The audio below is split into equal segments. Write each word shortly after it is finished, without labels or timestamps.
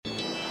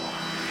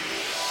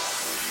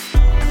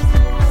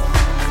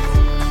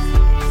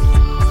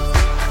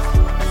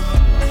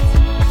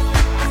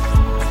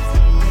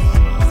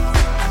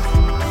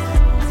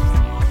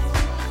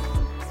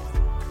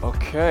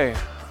Okay,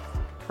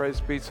 praise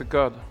be to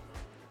God.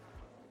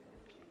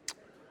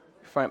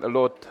 Thank the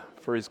Lord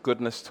for his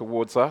goodness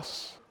towards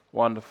us.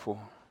 Wonderful.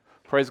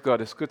 Praise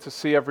God. It's good to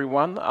see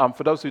everyone.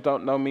 For those who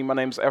don't know me, my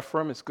name's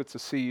Ephraim. It's good to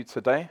see you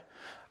today.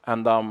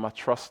 And I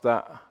trust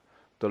that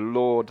the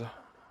Lord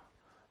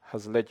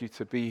has led you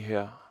to be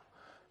here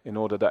in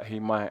order that he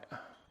might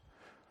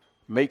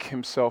make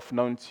himself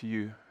known to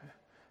you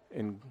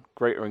in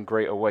greater and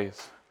greater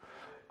ways.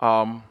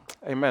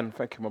 Amen.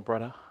 Thank you, my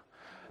brother.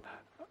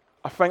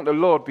 I thank the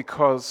Lord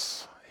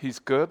because he's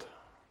good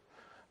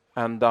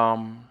and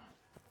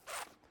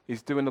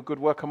he's doing a good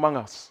work among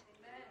us.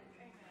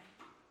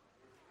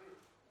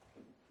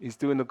 He's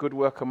doing a good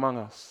work among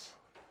us.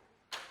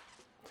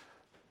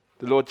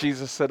 The Lord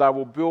Jesus said, I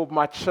will build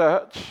my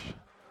church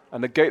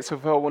and the gates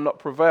of hell will not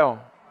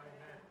prevail.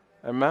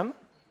 Amen?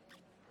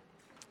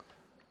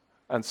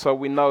 And so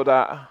we know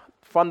that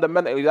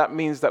fundamentally that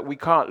means that we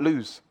can't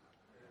lose.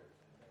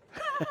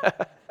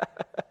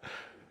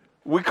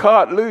 We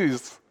can't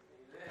lose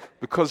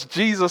because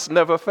Jesus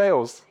never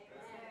fails.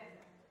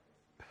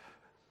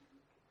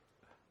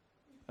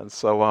 And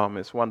so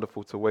it's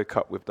wonderful to wake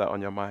up with that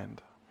on your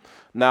mind.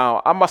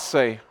 Now, I must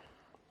say,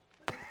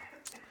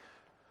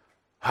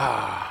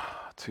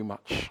 too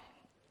much.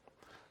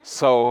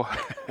 So,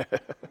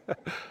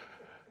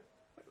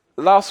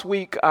 last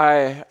week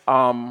I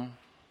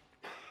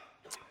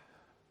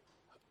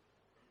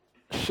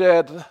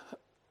shared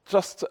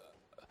just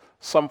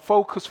some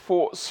focused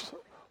thoughts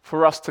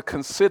for us to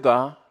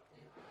consider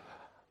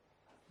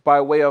by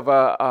way of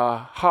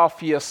a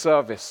half-year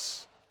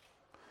service.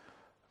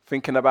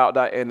 Thinking about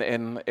that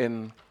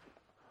in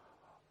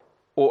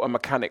auto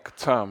mechanic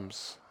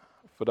terms.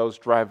 For those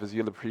drivers,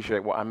 you'll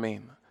appreciate what I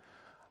mean.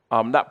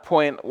 That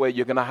point where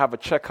you're going to have a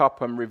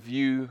checkup and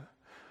review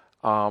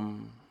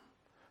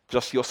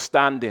just your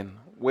standing,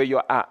 where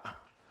you're at.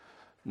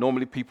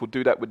 Normally people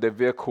do that with their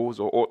vehicles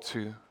or ought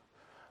to.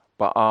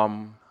 But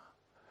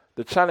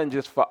the challenge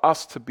is for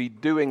us to be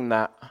doing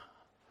that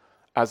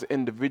as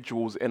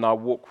individuals in our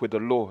walk with the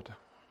Lord.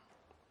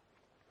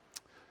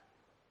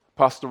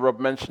 Pastor Rob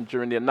mentioned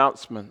during the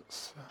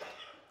announcements,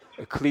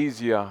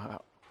 Ecclesia,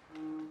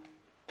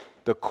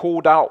 the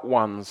called out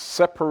ones,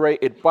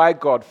 separated by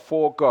God,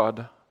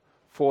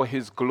 for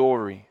his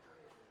glory.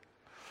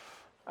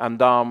 And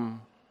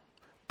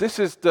this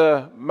is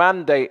the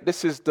mandate,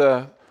 this is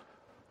the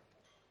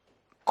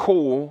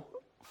call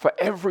for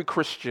every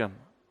Christian,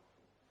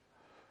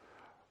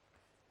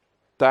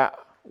 that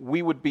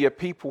we would be a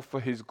people for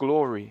his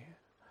glory.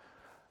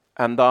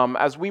 And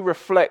as we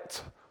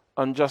reflect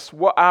on just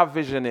what our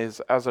vision is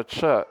as a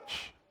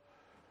church,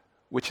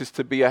 which is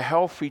to be a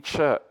healthy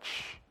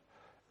church,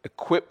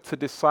 equipped to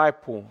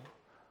disciple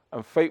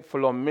and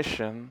faithful on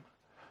mission,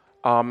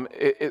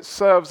 it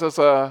serves as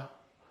a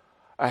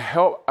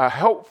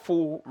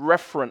helpful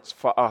reference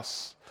for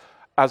us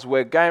as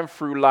we're going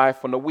through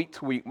life on a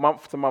week-to-week,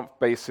 month-to-month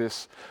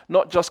basis,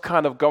 not just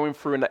kind of going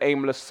through in an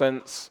aimless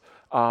sense,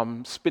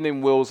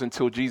 spinning wheels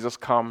until Jesus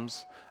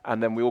comes,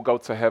 and then we all go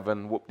to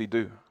heaven,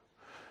 whoop-de-doo.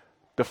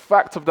 The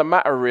fact of the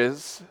matter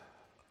is,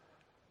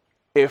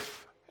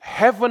 if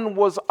heaven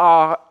was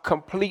our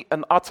complete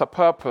and utter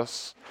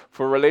purpose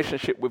for a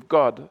relationship with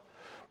God,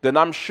 then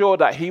I'm sure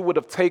that he would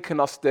have taken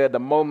us there the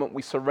moment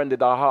we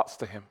surrendered our hearts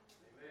to him.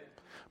 Amen.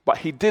 But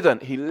he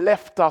didn't. He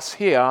left us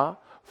here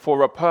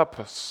for a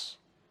purpose.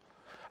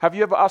 Have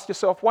you ever asked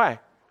yourself why?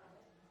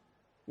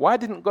 Why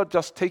didn't God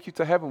just take you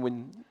to heaven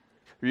when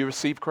you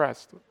received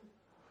Christ?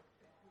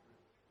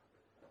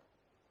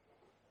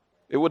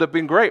 It would have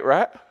been great,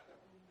 right?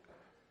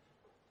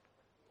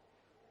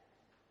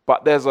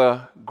 But there's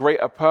a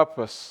greater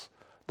purpose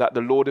that the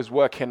Lord is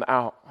working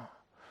out.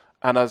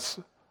 And as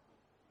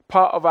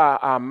part of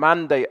our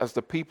mandate as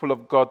the people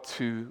of God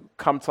to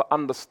come to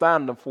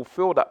understand and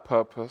fulfill that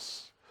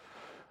purpose,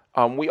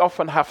 we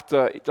often have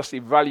to just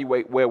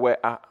evaluate where we're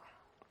at.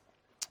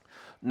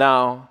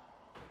 Now,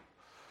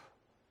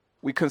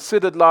 we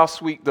considered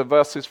last week the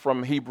verses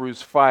from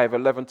Hebrews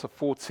 5:11 to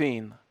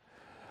 14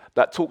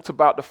 that talked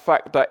about the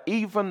fact that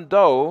even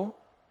though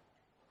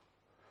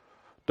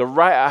the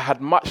writer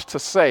had much to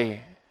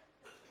say,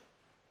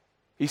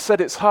 he said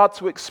it's hard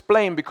to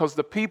explain because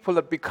the people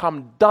had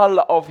become dull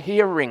of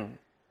hearing.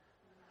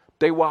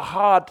 They were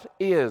hard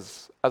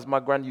ears, as my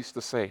grand used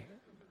to say.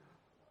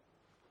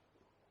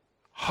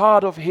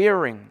 Hard of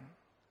hearing.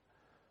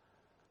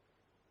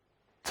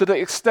 To the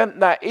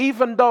extent that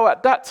even though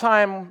at that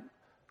time,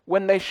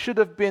 when they should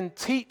have been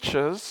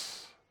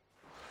teachers,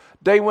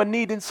 they were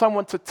needing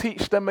someone to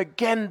teach them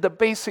again the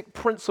basic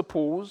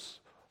principles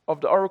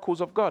of the oracles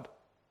of God.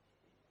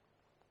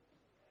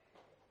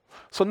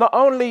 So not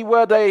only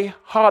were they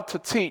hard to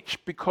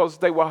teach because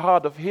they were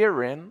hard of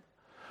hearing,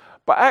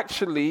 but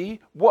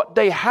actually what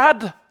they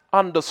had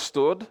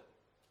understood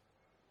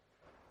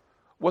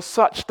was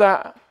such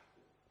that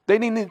they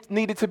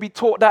needed to be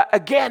taught that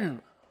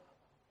again.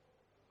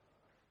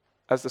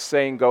 As the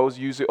saying goes,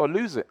 use it or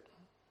lose it.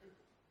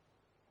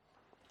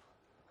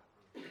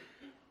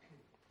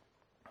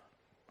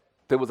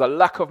 There was a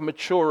lack of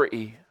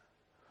maturity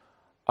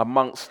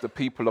amongst the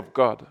people of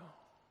God.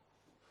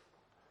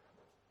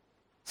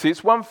 See,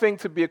 it's one thing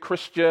to be a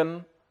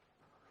Christian,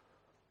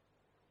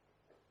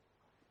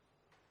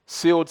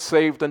 sealed,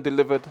 saved, and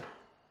delivered,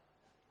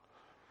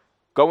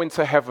 going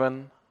to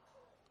heaven.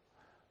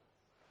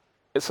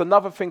 It's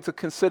another thing to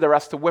consider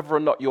as to whether or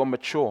not you're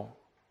mature.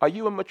 Are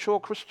you a mature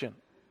Christian?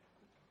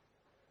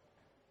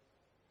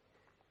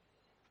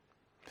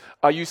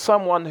 Are you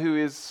someone who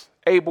is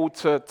able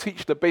to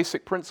teach the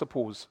basic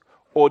principles,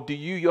 or do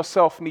you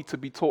yourself need to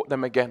be taught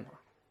them again?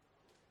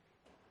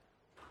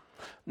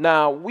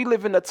 Now, we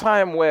live in a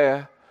time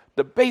where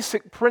the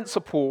basic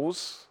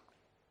principles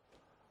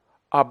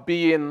are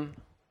being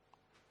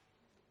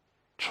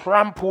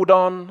trampled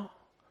on,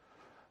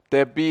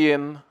 they're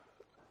being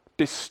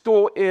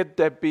distorted,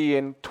 they're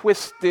being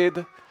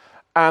twisted,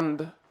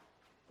 and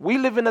we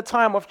live in a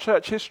time of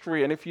church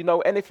history, and if you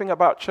know anything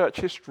about church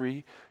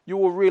history, you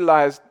will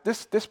realize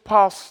this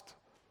past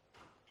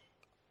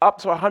up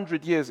to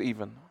 100 years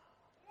even,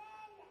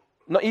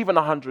 not even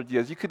 100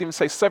 years, you could even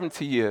say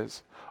 70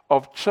 years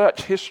of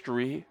church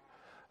history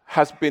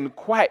has been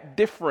quite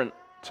different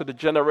to the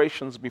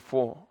generations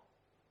before,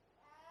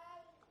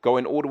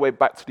 going all the way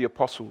back to the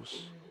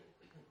apostles,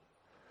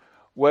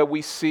 where we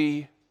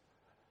see,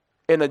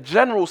 in a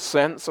general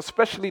sense,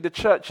 especially the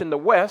church in the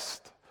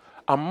West,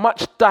 a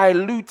much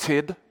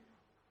diluted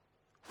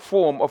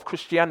form of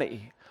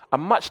Christianity, a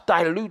much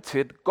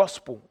diluted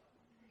gospel,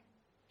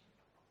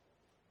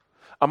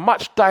 a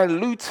much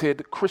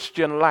diluted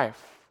Christian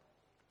life.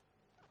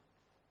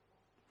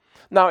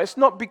 Now, it's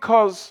not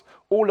because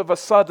all of a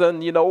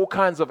sudden, all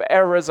kinds of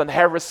errors and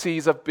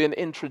heresies have been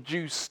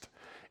introduced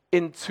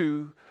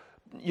into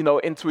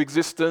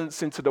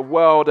existence, into the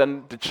world,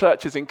 and the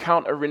church is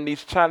encountering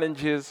these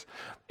challenges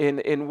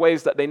in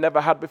ways that they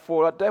never had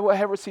before. There were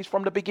heresies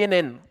from the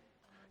beginning.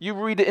 You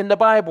read it in the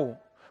Bible.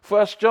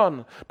 1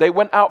 John, they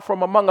went out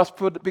from among us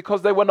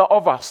because they were not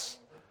of us,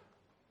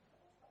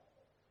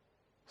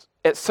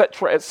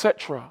 etc.,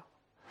 etc.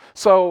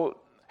 So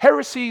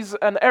heresies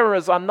and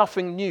errors are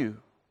nothing new.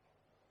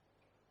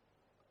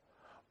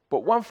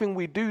 But one thing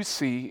we do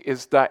see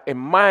is that, in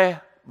my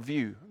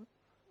view,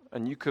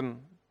 and you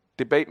can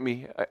debate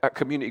me at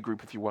community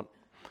group if you want,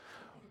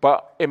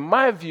 but in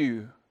my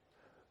view,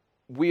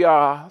 we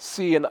are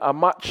seeing a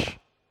much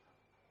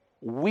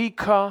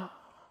weaker,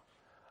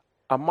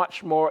 a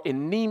much more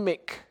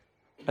anemic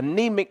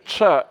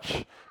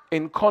church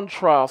in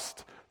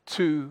contrast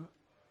to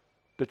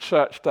the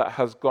church that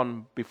has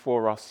gone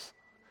before us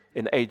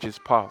in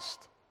ages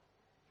past.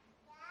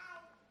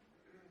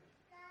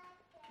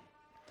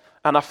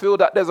 And I feel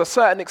that there's a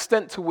certain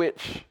extent to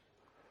which,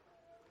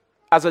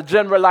 as a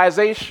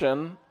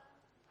generalization,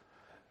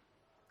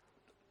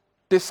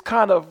 this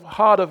kind of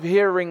hard of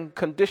hearing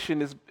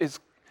condition is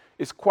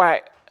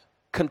quite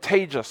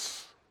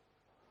contagious.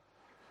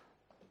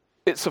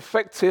 It's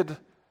affected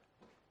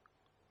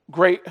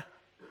great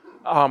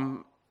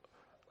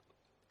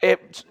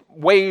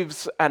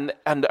waves and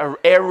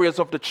areas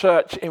of the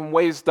church in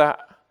ways that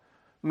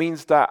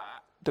means that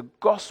the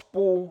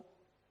gospel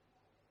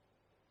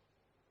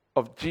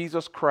of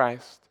Jesus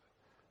Christ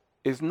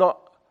is not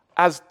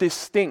as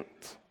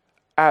distinct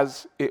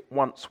as it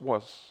once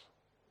was.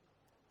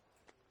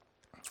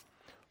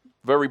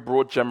 Very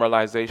broad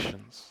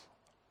generalizations.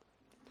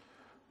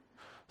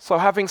 So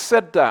having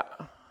said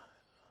that,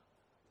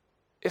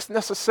 it's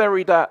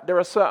necessary that there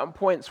are certain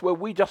points where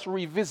we just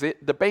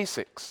revisit the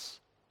basics.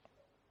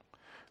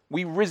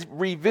 We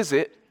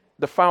revisit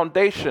the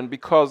foundation,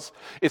 because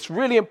it's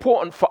really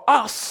important for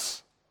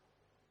us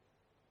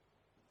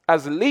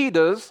as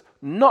leaders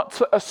not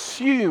to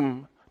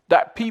assume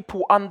that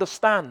people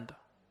understand.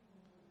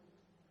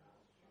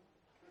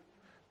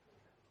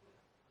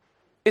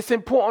 It's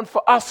important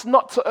for us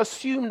not to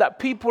assume that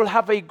people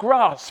have a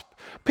grasp.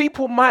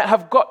 People might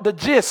have got the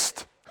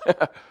gist,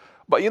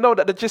 but you know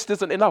that the gist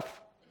isn't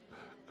enough.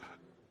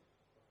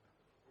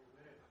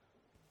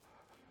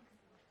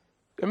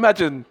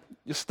 Imagine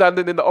you're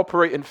standing in the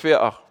operating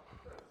theater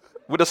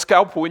with a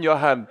scalpel in your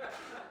hand.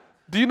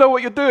 Do you know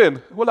what you're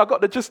doing? Well, I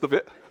got the gist of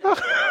it.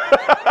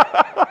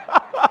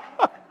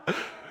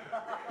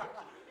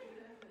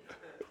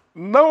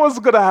 No one's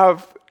going to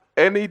have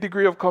any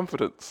degree of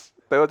confidence.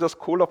 They will just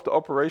call off the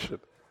operation.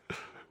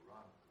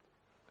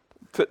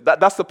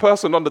 That's the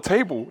person on the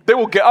table. They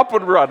will get up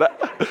and run.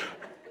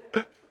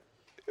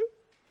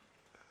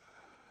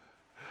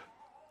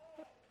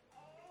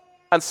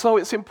 And so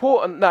it's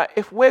important that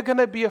if we're going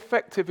to be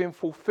effective in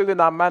fulfilling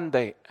our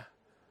mandate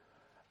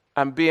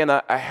and being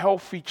a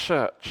healthy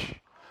church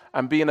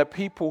and being a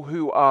people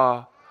who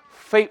are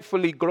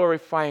faithfully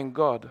glorifying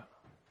God,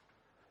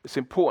 it's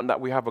important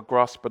that we have a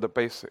grasp of the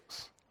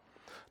basics.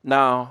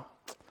 Now,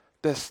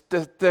 there's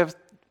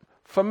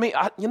for me,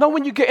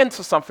 when you get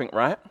into something,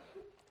 right?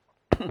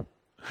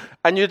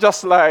 And you're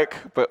just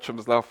like,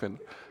 Bertram's laughing.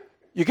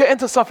 You get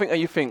into something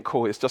and you think,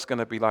 cool, it's just going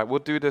to be like, we'll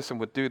do this and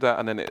we'll do that,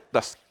 and then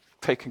that's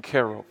taken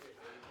care of.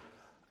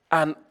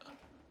 And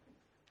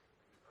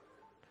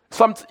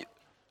sometimes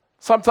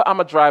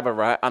I'm a driver,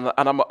 right? And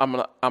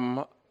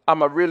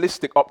I'm a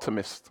realistic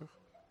optimist.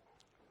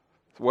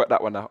 Work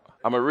that one out.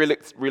 I'm a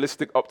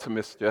realistic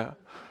optimist, yeah.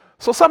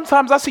 So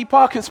sometimes I see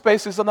parking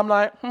spaces and I'm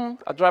like,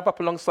 I drive up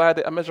alongside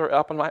it, I measure it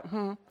up, I'm like,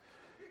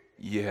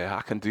 yeah,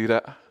 I can do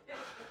that.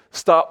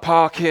 Start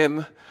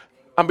parking,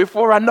 and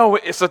before I know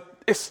it,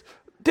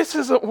 this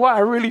isn't what I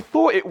really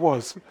thought it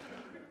was.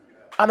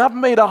 And I've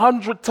made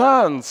 100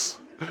 turns.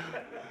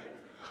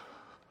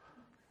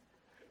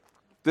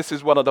 This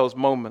is one of those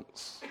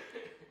moments.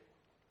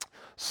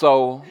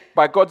 So,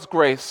 by God's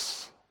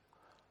grace,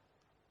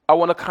 I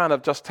want to kind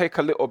of just take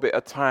a little bit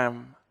of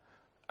time,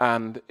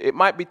 and it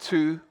might be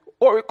 2,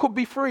 or it could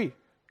be 3.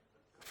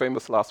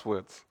 Famous last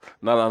words.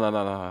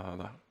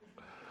 No.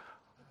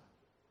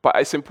 But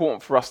it's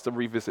important for us to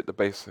revisit the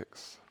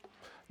basics.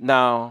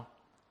 Now,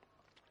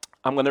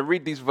 I'm going to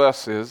read these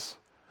verses,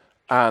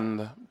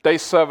 and they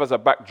serve as a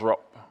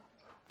backdrop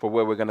for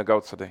where we're going to go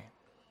today.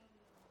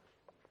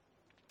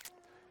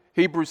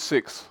 Hebrews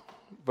 6,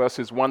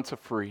 verses 1 to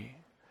 3.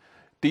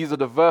 These are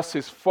the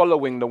verses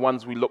following the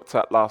ones we looked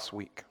at last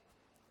week.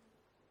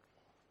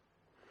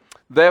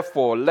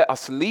 Therefore, let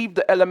us leave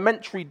the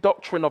elementary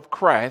doctrine of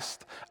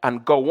Christ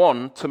and go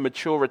on to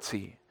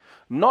maturity,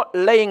 not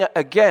laying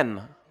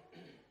again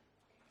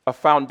a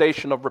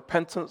foundation of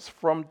repentance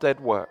from dead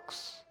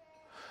works,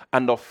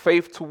 and of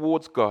faith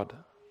towards God,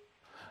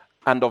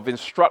 and of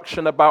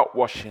instruction about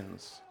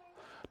washings,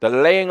 the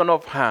laying on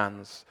of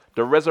hands,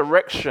 the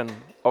resurrection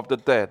of the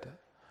dead,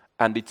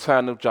 and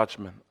eternal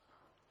judgment.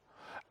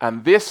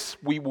 And this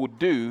we will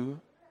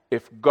do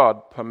if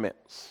God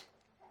permits.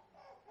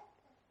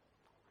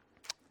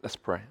 Let's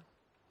pray.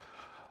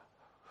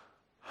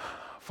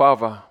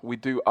 Father, we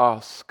do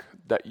ask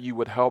that you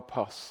would help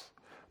us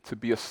to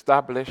be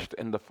established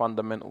in the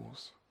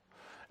fundamentals.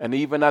 And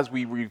even as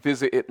we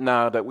revisit it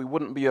now, that we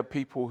wouldn't be a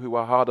people who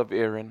are hard of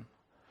hearing,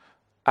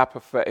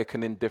 apathetic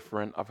and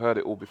indifferent. I've heard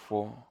it all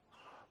before.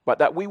 But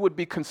that we would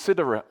be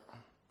considerate,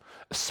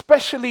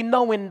 especially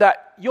knowing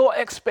that your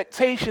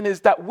expectation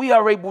is that we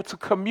are able to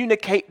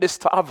communicate this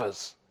to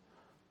others.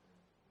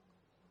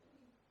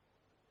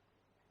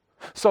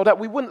 So that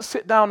we wouldn't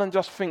sit down and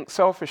just think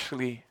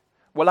selfishly,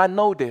 well, I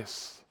know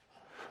this.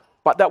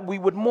 But that we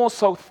would more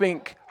so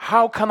think,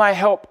 how can I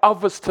help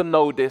others to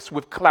know this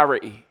with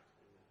clarity?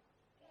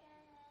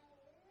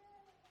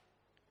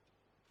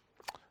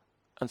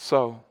 And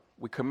so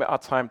we commit our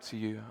time to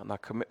you, and I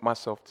commit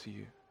myself to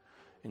you.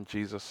 In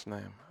Jesus'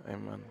 name,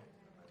 amen.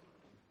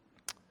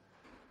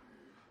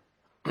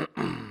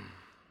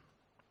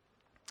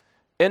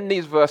 In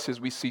these verses,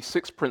 we see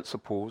 6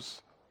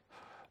 principles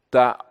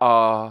that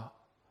are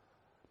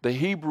the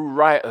Hebrew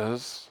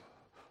writers,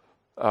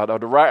 the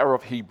writer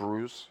of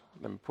Hebrews,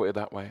 let me put it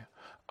that way,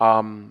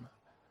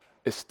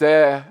 it's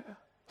their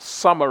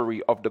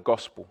summary of the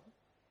gospel,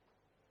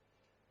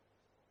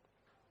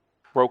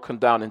 broken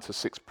down into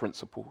 6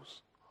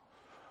 principles.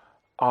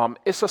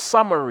 It's a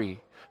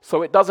summary,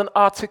 so it doesn't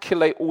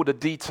articulate all the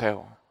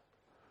detail,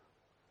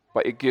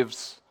 but it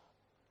gives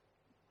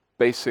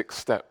basic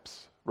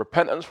steps.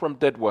 Repentance from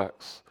dead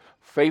works,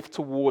 faith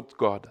towards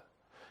God,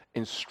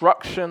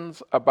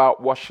 instructions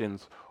about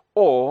washings,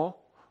 or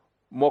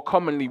more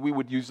commonly we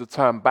would use the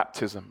term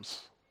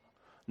baptisms.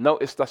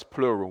 Notice that's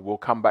plural, we'll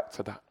come back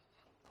to that.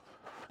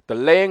 The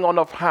laying on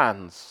of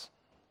hands,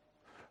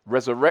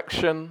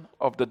 resurrection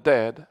of the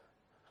dead,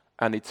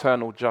 and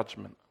eternal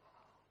judgment.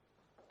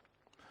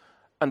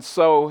 And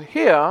so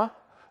here,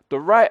 the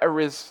writer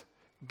is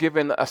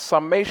giving a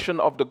summation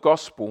of the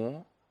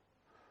gospel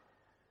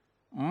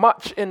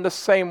much in the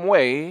same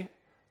way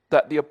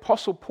that the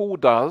Apostle Paul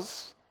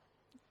does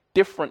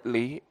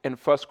differently in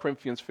 1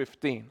 Corinthians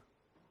 15.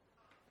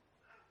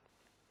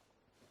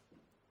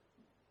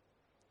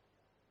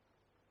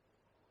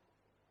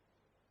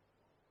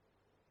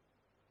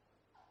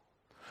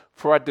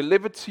 For I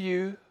delivered to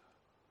you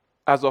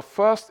as of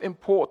first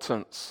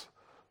importance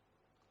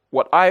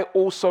what I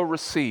also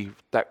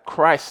received, that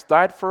Christ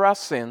died for our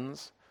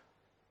sins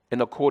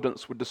in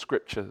accordance with the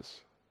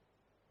Scriptures,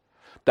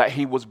 that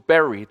he was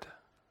buried,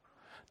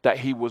 that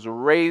he was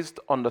raised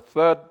on the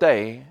 3rd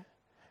day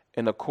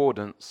in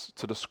accordance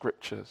to the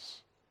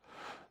Scriptures.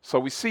 So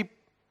we see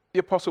the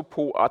Apostle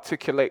Paul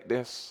articulate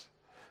this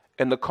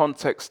in the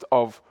context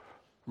of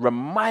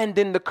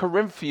reminding the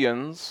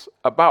Corinthians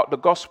about the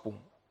gospel.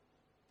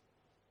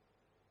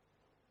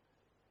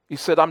 He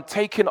said, I'm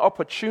taking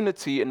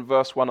opportunity in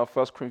verse 1 of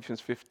 1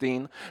 Corinthians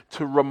 15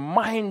 to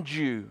remind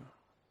you.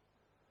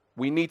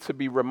 We need to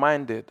be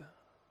reminded.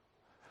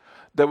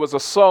 There was a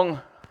song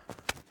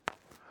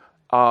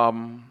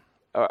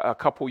a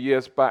couple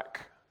years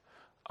back,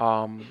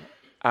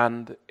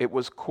 and it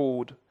was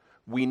called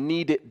We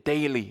Need It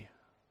Daily.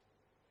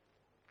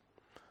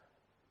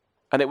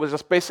 And it was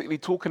just basically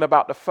talking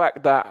about the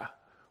fact that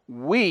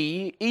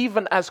we,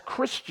 even as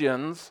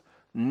Christians,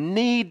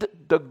 need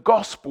the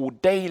gospel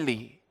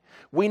daily.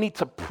 We need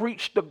to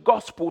preach the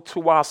gospel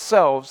to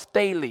ourselves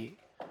daily.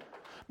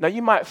 Now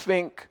you might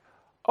think,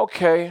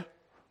 okay,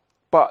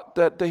 but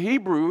the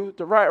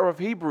writer of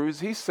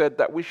Hebrews, he said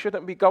that we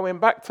shouldn't be going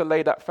back to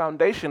lay that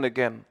foundation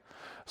again.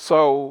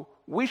 So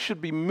we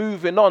should be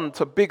moving on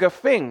to bigger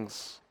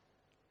things.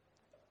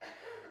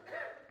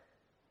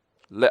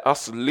 Let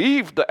us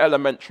leave the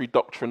elementary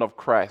doctrine of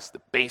Christ,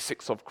 the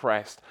basics of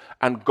Christ,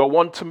 and go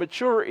on to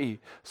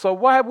maturity. So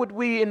why would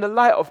we, in the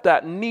light of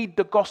that, need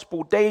the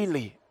gospel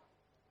daily?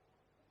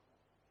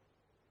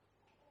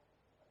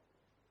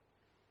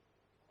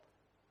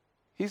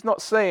 He's not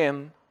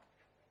saying,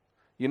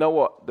 you know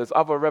what, there's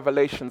other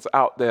revelations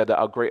out there that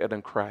are greater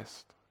than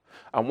Christ.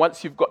 And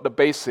once you've got the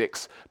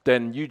basics,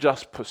 then you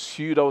just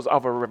pursue those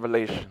other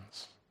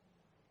revelations.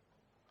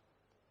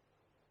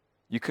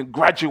 You can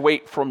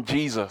graduate from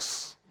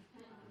Jesus.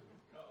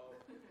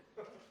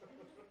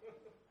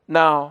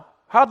 Now,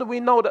 how do we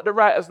know that the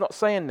writer's not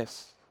saying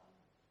this?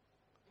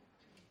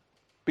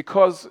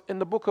 Because in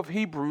the book of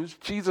Hebrews,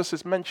 Jesus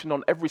is mentioned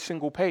on every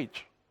single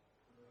page.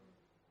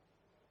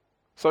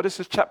 So this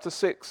is chapter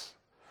 6.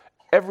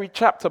 Every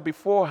chapter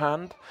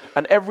beforehand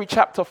and every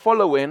chapter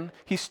following,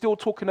 he's still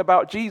talking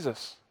about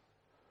Jesus.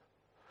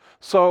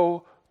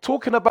 So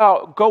talking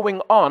about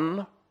going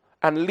on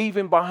and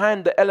leaving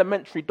behind the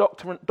elementary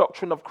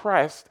doctrine of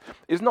Christ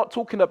is not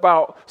talking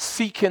about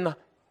seeking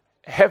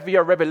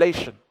heavier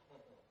revelation,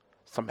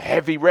 some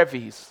heavy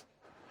revies,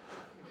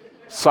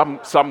 some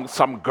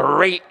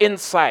great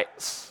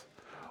insights,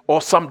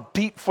 or some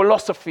deep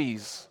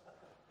philosophies.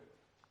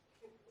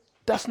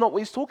 That's not what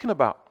he's talking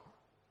about.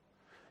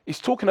 He's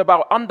talking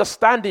about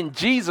understanding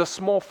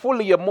Jesus more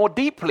fully and more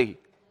deeply.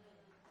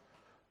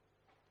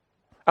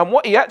 And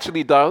what he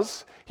actually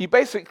does, he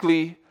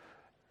basically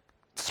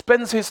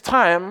spends his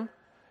time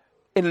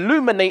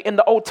illuminating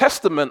the Old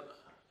Testament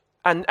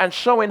and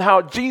showing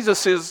how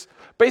Jesus is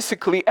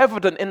basically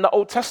evident in the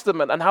Old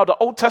Testament and how the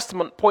Old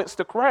Testament points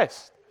to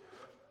Christ.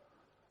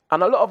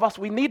 And a lot of us,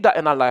 we need that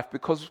in our life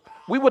because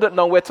we wouldn't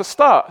know where to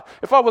start.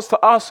 If I was to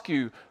ask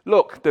you,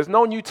 look, there's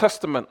no New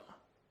Testament.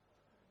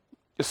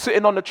 You're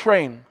sitting on the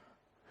train.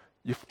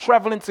 You're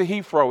traveling to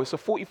Heathrow. It's a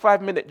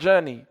 45-minute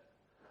journey.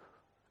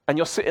 And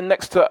you're sitting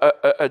next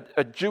to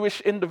a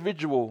Jewish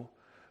individual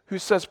who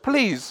says,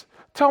 please,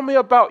 tell me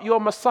about your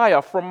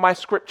Messiah from my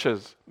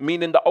scriptures,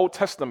 meaning the Old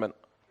Testament.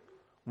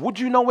 Would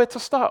you know where to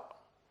start?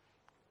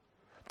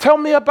 Tell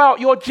me about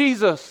your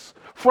Jesus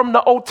from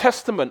the Old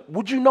Testament.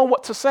 Would you know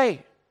what to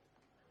say?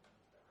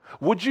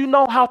 Would you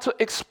know how to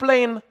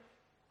explain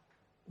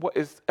what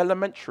is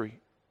elementary,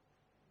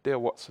 dear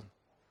Watson,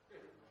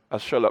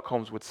 as Sherlock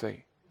Holmes would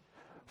say,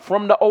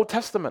 from the Old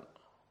Testament?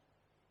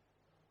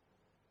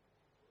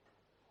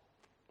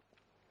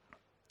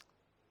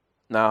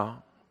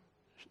 Now,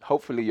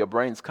 hopefully your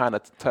brain's kind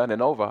of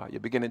turning over. You're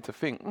beginning to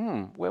think,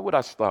 where would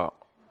I start?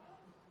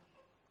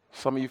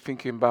 Some of you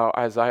thinking about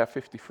Isaiah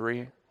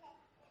 53.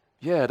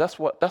 Yeah, that's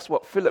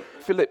what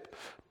Philip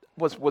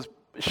was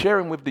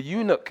sharing with the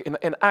eunuch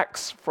in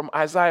Acts from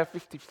Isaiah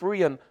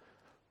 53, and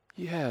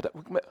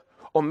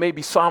or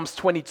maybe Psalms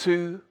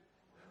 22,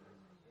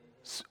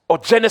 or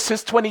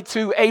Genesis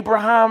 22,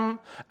 Abraham,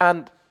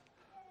 and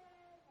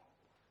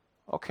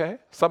okay,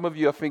 some of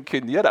you are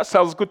thinking, yeah, that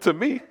sounds good to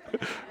me.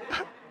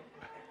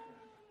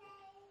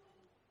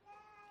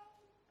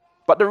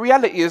 But the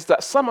reality is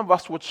that some of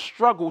us would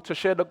struggle to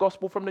share the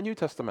gospel from the New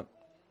Testament,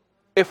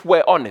 if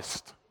we're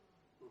honest.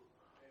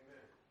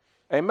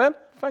 Amen?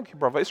 Thank you,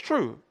 brother. It's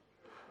true.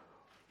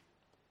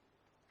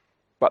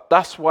 But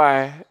that's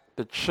why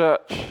the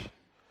church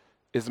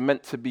is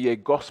meant to be a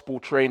gospel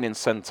training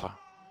center,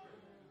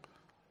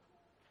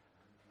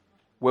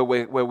 where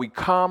we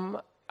come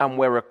and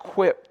we're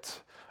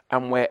equipped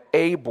and we're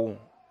able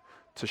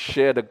to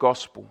share the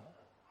gospel.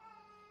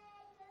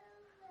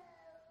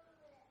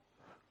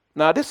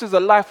 Now, this is a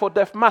life or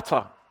death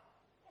matter.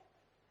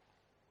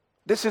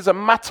 This is a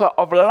matter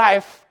of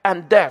life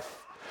and death.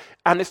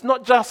 And it's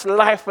not just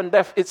life and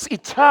death, it's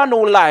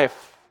eternal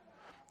life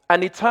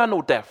and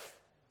eternal death.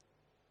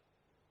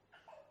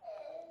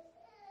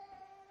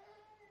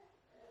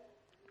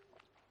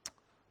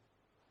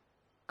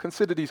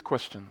 Consider these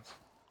questions.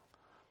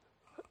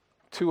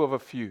 Two of a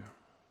few.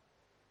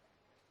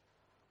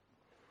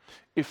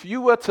 If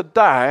you were to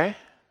die,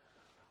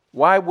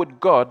 why would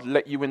God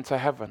let you into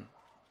heaven?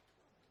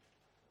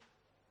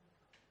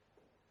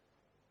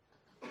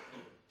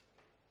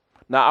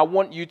 Now, I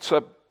want you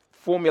to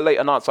formulate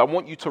an answer. I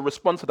want you to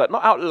respond to that,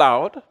 not out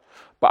loud,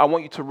 but I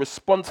want you to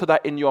respond to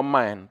that in your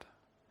mind.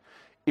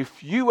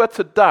 If you were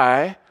to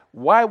die,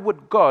 why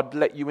would God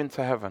let you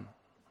into heaven?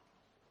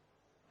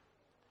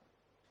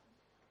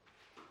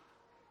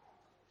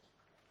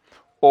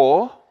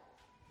 Or,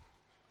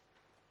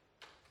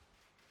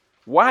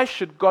 why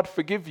should God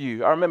forgive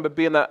you? I remember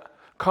being at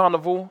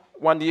Carnival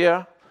one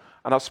year,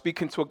 and I was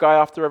speaking to a guy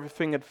after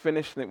everything had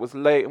finished, and it was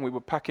late, and we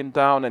were packing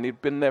down, and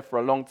he'd been there for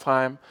a long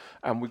time,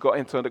 and we got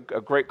into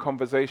a great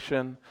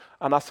conversation.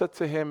 And I said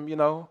to him,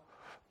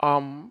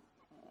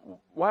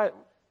 why,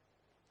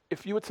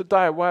 if you were to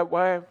die,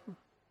 why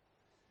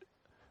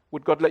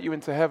would God let you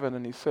into heaven?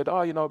 And he said,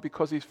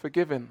 because he's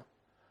forgiven.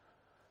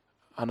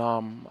 And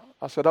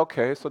I said,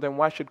 okay, so then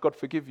why should God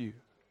forgive you?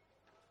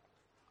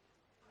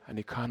 And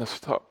he kind of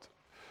stopped.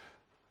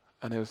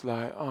 And he was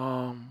like,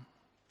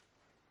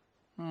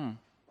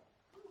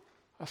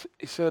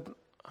 He said,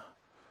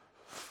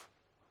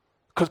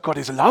 because God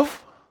is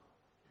love?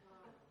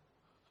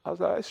 I was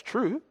like, it's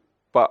true,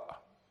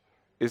 but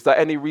is there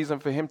any reason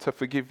for him to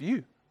forgive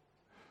you?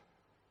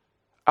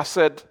 I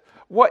said,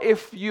 what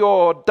if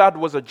your dad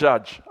was a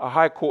judge, a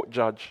high court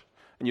judge,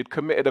 and you'd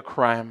committed a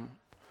crime,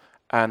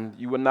 and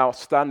you were now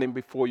standing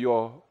before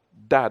your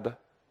dad,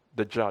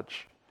 the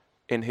judge,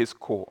 in his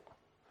court?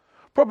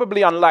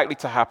 Probably unlikely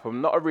to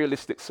happen, not a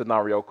realistic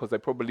scenario, because they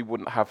probably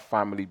wouldn't have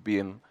family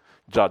being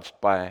judged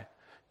by,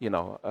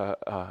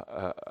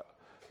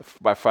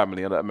 by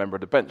family and a member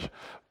of the bench.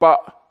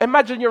 But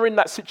imagine you're in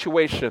that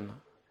situation,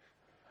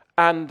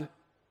 and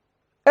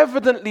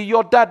evidently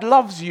your dad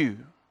loves you.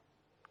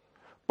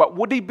 But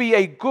would he be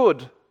a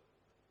good,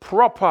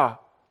 proper,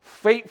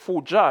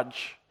 faithful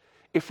judge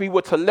if he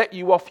were to let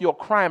you off your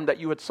crime that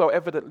you had so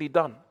evidently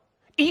done,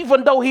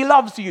 even though he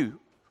loves you?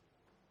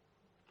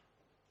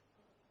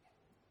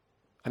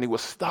 And he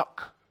was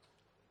stuck.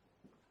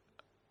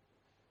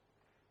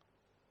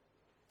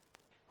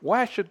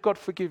 Why should God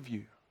forgive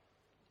you?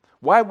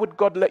 Why would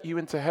God let you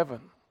into heaven?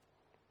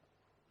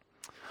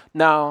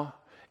 Now,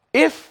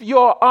 if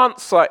your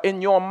answer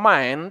in your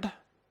mind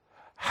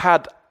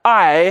had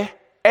I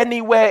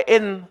anywhere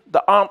in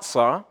the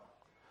answer,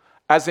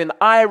 as in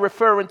I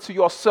referring to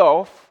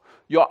yourself,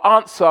 your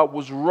answer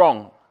was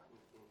wrong.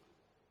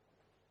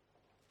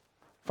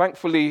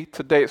 Thankfully,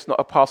 today it's not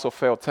a pass or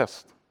fail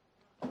test.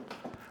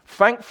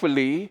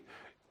 Thankfully,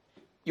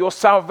 your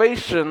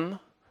salvation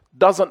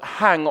doesn't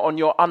hang on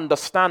your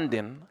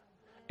understanding.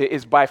 It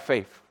is by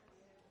faith.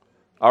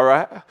 All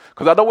right?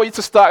 Because I don't want you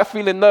to start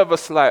feeling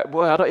nervous like,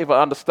 boy, I don't even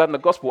understand the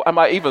gospel. Am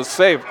I even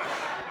saved?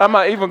 Am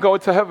I even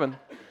going to heaven?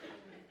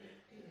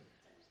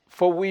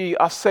 For we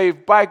are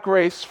saved by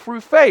grace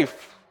through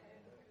faith.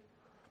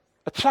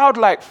 A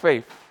childlike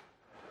faith.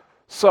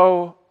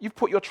 So you've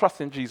put your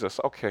trust in Jesus.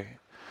 Okay.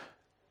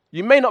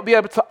 You may not be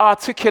able to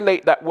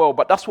articulate that well,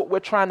 but that's what we're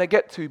trying to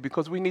get to,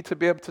 because we need to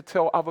be able to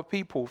tell other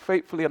people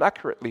faithfully and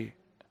accurately.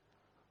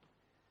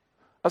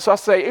 And so I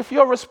say, if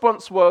your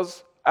response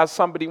was, as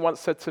somebody once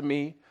said to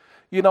me,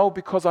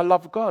 because I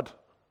love God.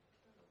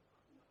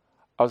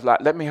 I was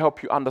like, let me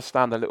help you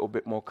understand a little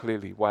bit more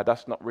clearly why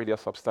that's not really a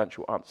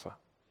substantial answer.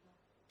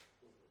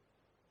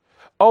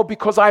 Oh,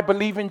 because I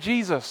believe in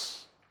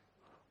Jesus.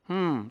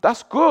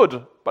 That's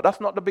good, but that's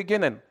not the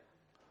beginning.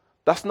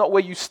 That's not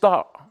where you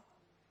start.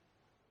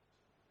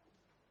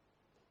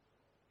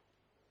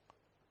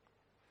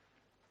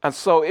 And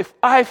so if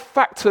I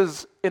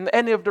factors in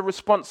any of the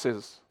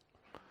responses,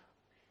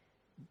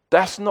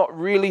 that's not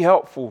really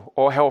helpful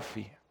or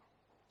healthy.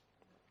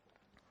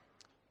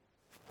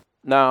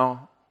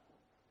 Now,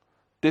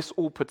 this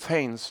all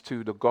pertains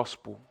to the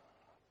gospel,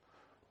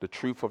 the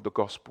truth of the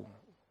gospel.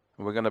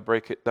 And we're going to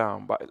break it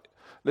down, but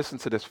listen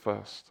to this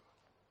first.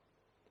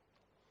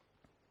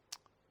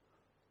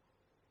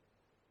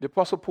 The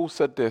Apostle Paul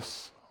said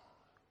this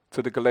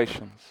to the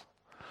Galatians: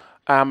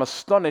 I am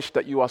astonished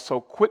that you are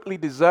so quickly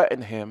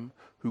deserting him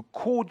who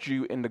called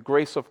you in the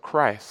grace of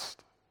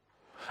Christ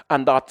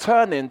and are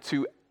turning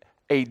to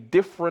a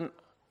different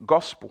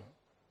gospel.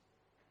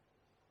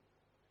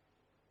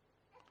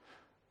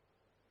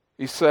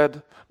 He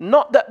said,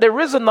 not that there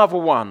is another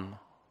one,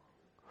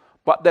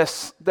 but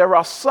there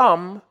are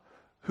some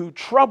who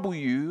trouble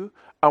you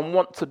and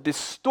want to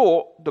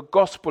distort the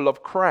gospel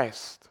of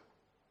Christ.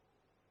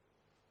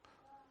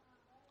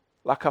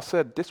 Like I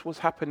said, this was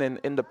happening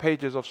in the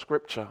pages of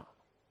Scripture.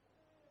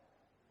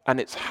 And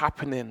it's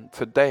happening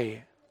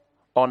today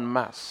en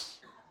masse.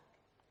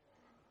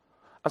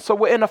 And so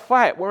we're in a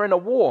fight, we're in a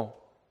war.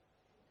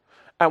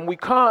 And we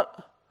can't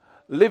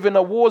live in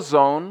a war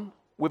zone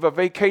with a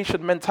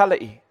vacation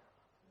mentality.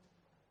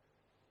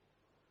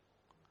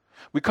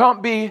 We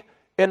can't be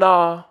in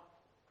our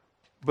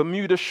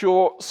Bermuda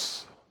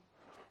shorts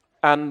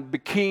and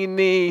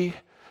bikini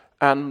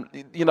and,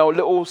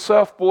 little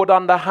surfboard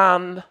under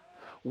hand,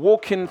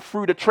 walking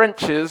through the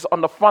trenches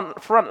on the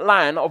front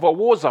line of a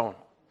war zone.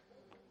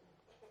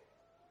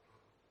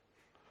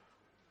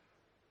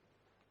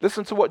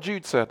 Listen to what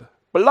Jude said.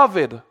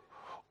 Beloved,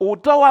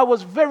 although I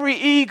was very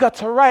eager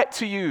to write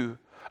to you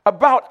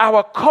about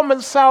our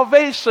common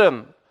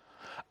salvation,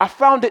 I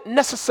found it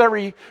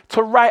necessary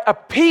to write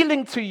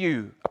appealing to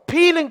you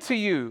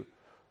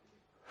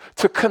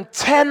to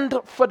contend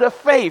for the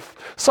faith.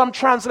 Some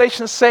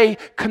translations say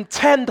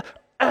contend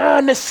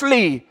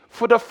earnestly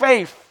for the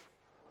faith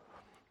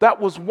that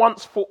was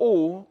once for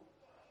all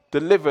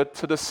delivered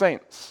to the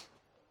saints.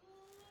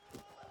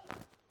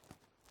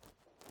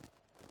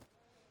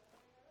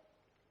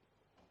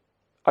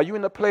 Are you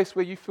in a place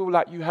where you feel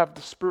like you have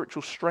the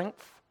spiritual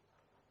strength?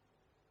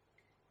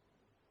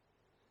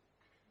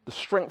 The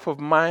strength of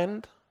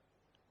mind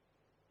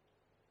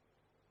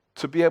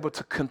to be able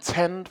to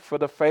contend for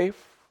the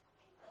faith?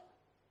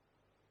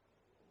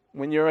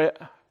 When you're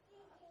at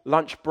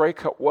lunch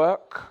break at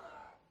work,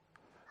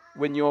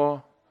 when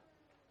you're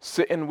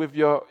sitting with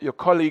your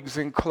colleagues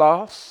in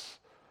class,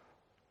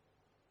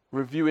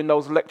 reviewing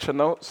those lecture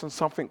notes and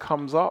something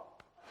comes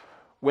up,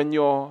 when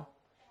you're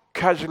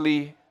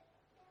casually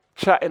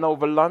chatting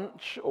over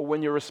lunch, or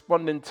when you're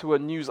responding to a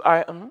news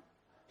item,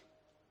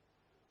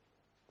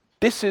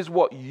 this is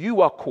what you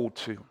are called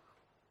to.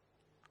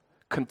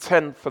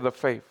 contend for the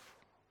faith.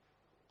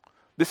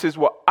 This is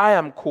what I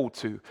am called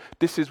to.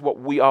 This is what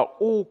we are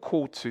all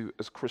called to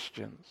as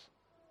Christians.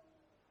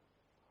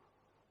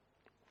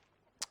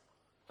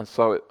 And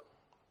so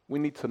we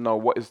need to know,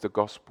 what is the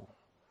gospel?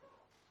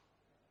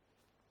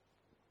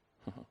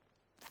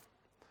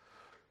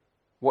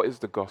 What is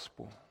the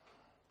gospel?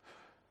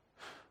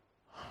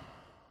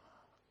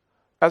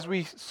 As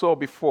we saw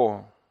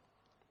before,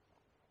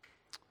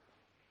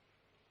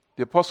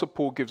 the Apostle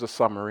Paul gives a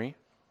summary.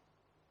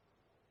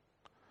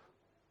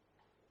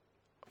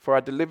 For I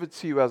delivered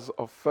to you as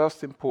of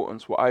first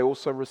importance what I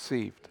also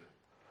received,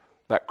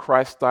 that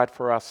Christ died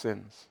for our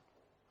sins,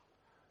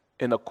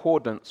 in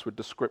accordance with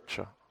the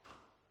scripture,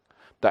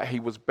 that he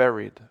was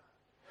buried,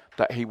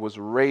 that he was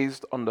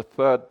raised on the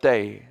third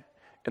day,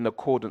 in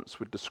accordance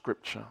with the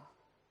scripture.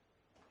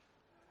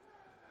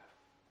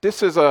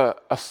 This is a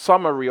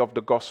summary of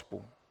the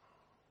gospel.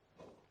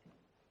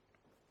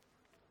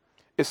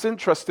 It's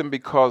interesting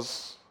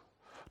because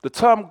the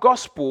term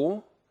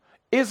gospel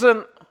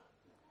isn't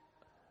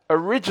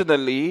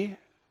originally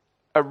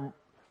a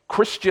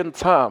Christian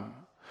term.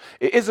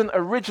 It isn't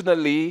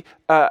originally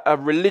a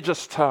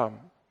religious term.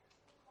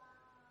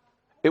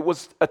 It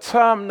was a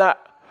term that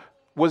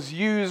was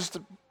used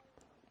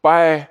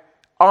by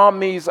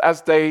armies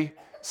as they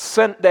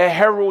sent their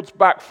heralds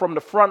back from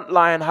the front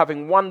line,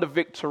 having won the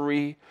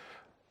victory,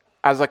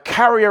 as a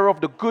carrier of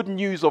the good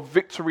news of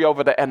victory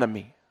over the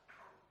enemy.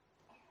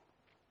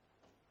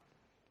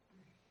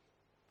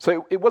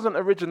 So it wasn't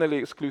originally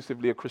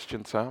exclusively a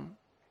Christian term,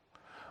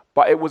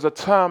 but it was a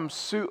term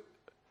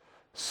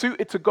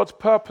suited to God's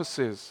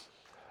purposes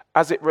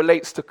as it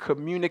relates to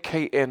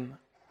communicating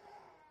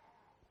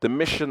the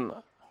mission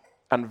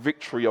and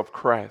victory of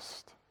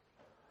Christ.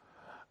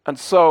 And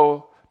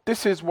so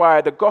this is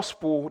why the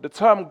gospel, the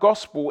term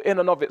gospel in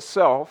and of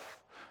itself,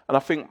 and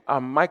I think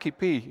Mikey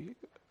P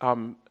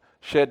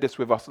shared this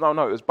with us. No,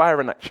 it was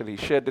Byron actually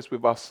shared this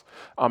with us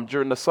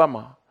during the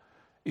summer.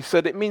 He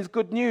said it means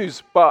good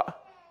news, but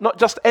not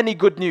just any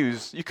good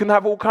news. You can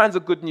have all kinds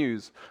of good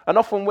news. And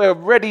often we're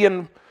ready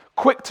and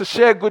quick to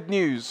share good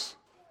news.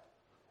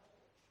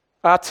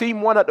 Our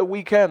team won at the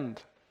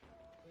weekend.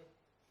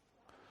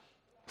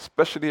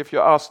 Especially if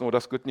you're Arsenal,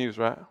 that's good news,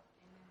 right?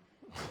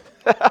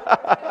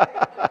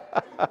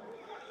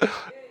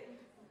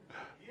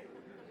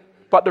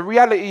 But the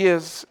reality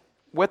is,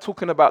 we're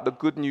talking about the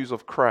good news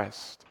of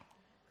Christ.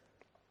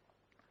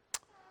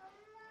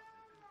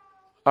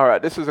 All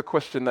right, this is a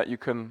question that you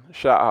can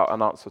shout out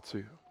an answer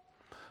to.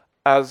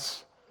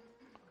 As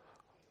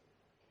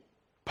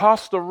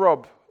Pastor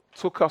Rob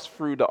took us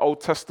through the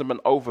Old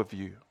Testament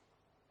overview,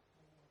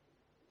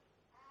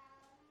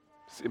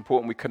 it's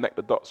important we connect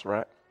the dots,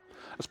 right?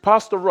 As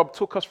Pastor Rob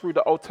took us through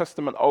the Old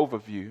Testament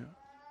overview,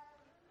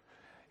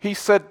 he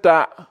said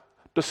that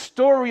the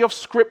story of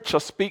Scripture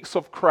speaks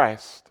of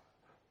Christ.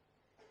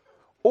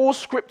 All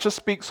Scripture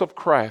speaks of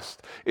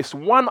Christ. It's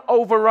one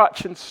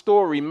overarching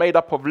story made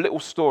up of little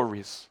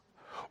stories,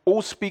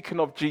 all speaking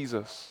of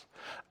Jesus.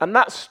 And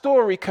that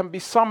story can be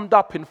summed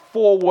up in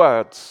 4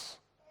 words.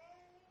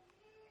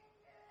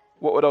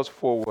 What were those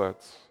 4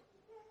 words?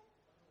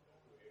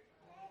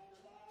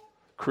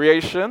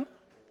 Creation.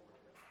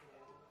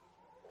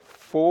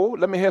 Fall.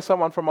 Let me hear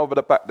someone from over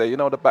the back there. You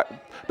know, the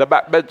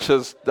back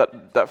benchers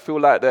that feel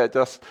like they're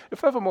just,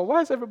 if evermore,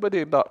 why is everybody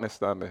in darkness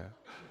down there?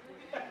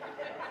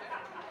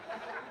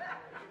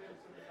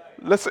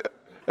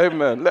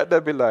 Amen. Let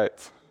there be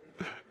light.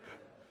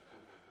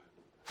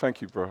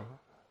 Thank you, bro.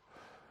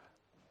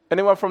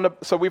 Anyone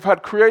so we've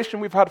had creation,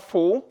 we've had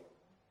fall.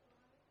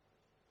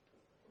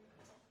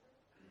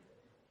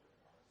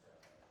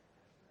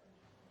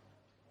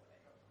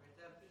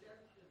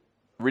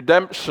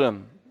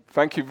 Redemption.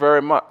 Thank you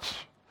very much.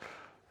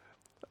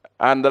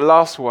 And the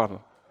last one.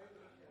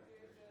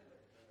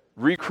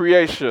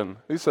 Recreation.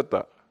 Who said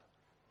that?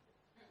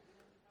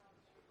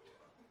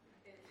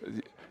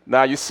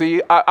 Now you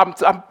see,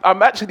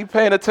 I'm actually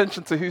paying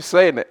attention to who's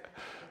saying it,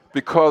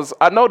 because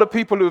I know the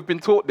people who have been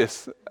taught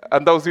this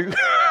and those who.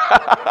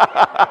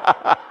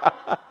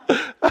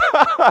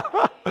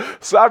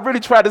 So I really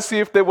tried to see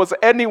if there was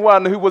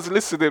anyone who was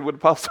listening when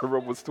Pastor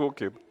Rob was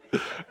talking.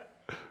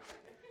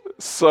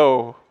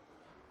 So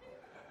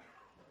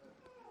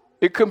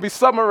it can be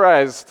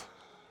summarized: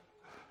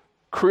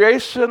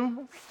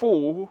 creation,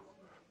 fall,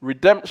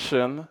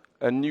 redemption,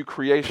 and new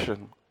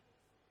creation.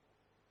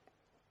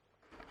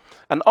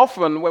 And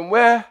often when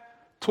we're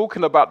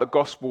talking about the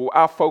gospel,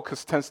 our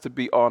focus tends to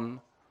be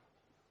on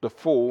the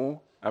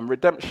fall and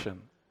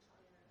redemption.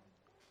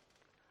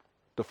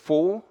 The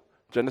fall,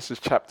 Genesis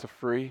chapter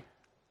 3,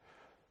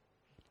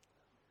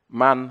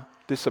 man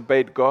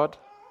disobeyed God,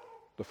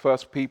 the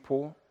first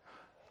people,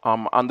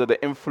 under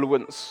the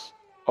influence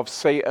of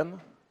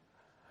Satan.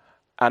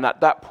 And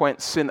at that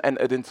point, sin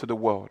entered into the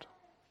world.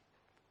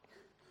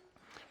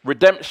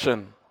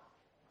 Redemption,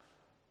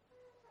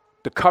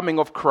 the coming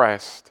of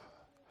Christ,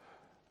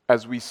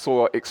 as we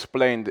saw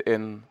explained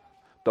in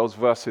those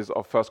verses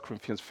of 1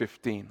 Corinthians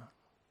 15.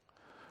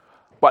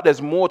 But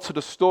there's more to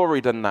the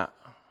story than that.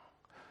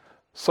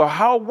 So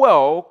how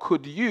well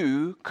could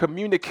you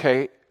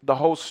communicate the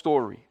whole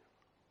story?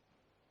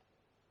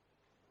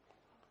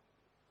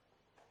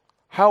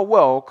 How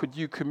well could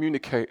you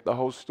communicate the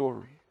whole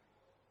story?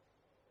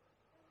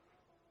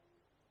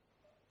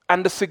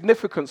 And the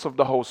significance of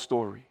the whole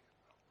story.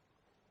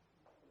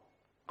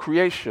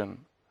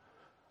 Creation.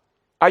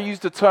 I use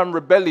the term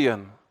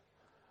rebellion,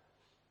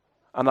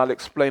 and I'll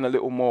explain a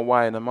little more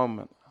why in a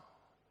moment.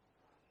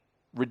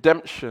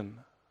 Redemption,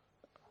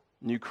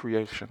 new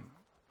creation.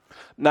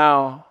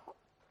 Now,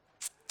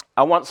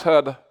 I once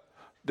heard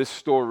this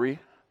story,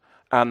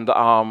 and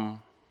the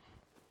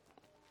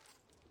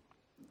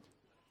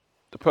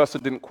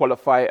person didn't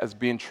qualify it as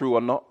being true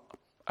or not.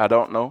 I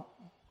don't know.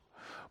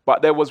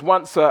 But there was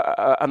once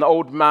an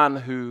old man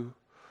who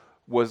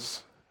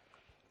was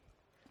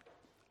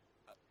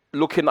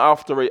looking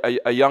after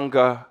a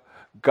younger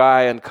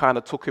guy and kind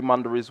of took him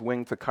under his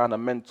wing to kind of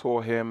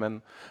mentor him.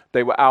 And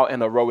they were out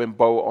in a rowing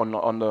boat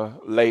on the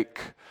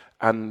lake,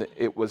 and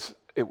it was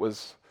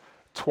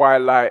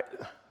twilight,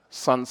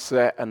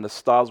 sunset, and the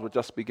stars were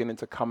just beginning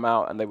to come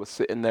out, and they were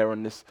sitting there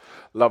on this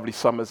lovely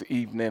summer's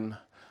evening,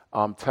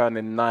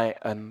 turning night,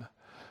 and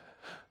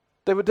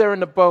they were there in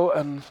the boat,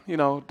 and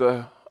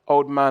the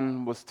old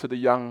man was to the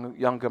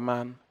younger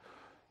man,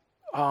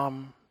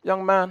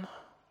 young man,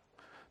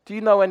 do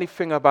you know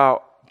anything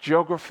about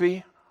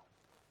geography?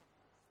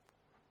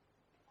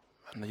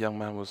 And the young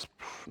man was,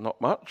 not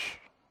much,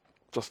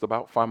 just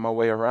about find my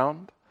way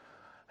around.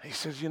 He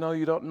says, you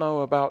don't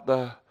know about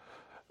the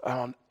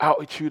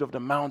altitude of the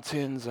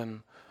mountains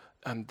and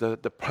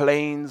the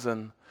plains,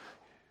 and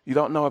you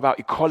don't know about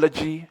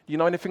ecology. Do you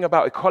know anything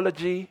about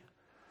ecology?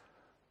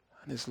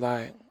 And he's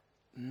like,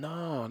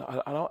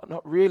 no, I don't,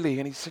 not really.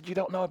 And he said, you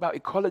don't know about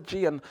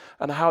ecology and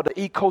how the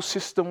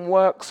ecosystem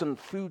works and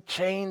food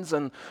chains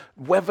and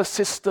weather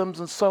systems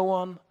and so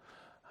on?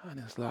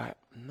 And he's like,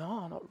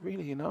 no, not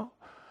really, And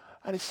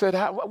he said,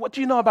 what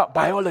do you know about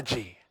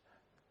biology?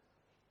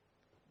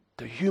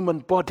 The human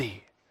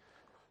body,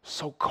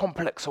 so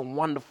complex and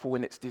wonderful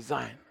in its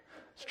design.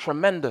 It's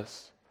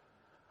tremendous.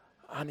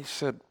 And he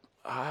said,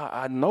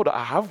 I know that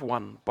I have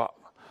one, but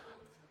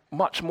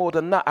much more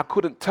than that, I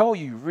couldn't tell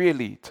you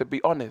really, to be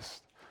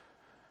honest.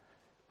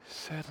 He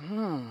said,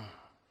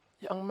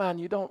 young man,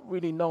 you don't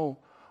really know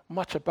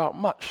much about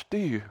much, do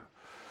you?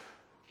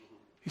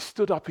 He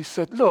stood up, he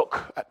said,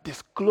 look at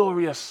this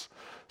glorious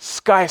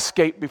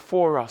skyscape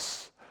before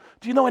us.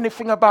 Do you know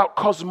anything about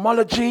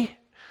cosmology?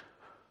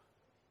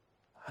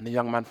 And the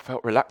young man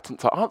felt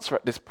reluctant to answer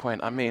at this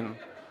point. I mean,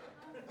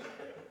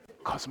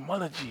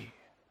 cosmology,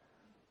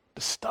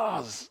 the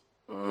stars.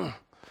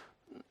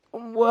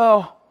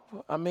 Well,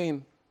 I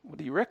mean, what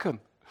do you reckon?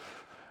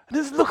 And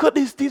just look at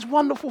these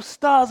wonderful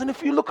stars, and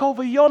if you look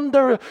over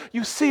yonder,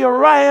 you see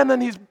Orion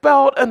and his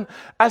belt, and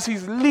as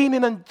he's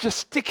leaning and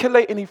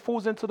gesticulating, he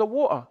falls into the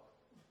water.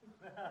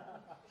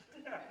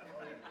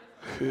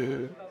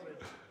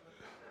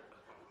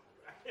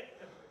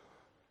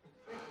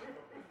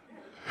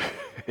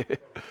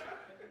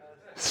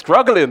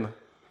 Struggling.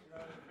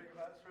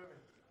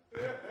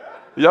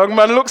 Young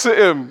man looks at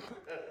him.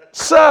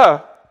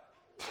 Sir,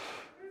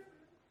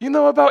 you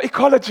know about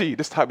ecology.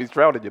 This time he's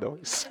drowning,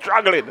 He's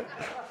struggling.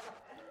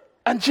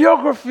 And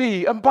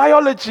geography and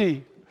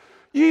biology.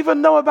 You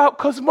even know about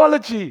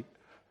cosmology.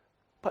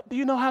 But do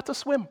you know how to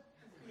swim?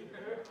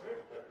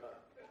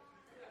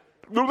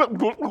 You're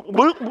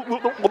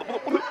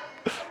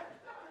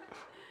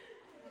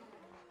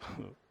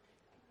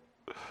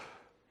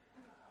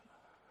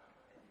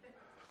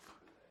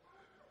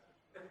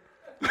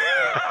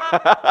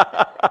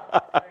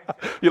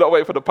not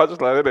waiting for the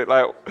punchline, innit?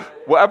 Like,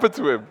 what happened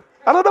to him?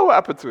 I don't know what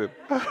happened to him.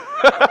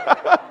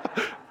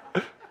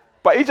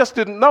 But he just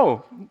didn't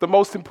know the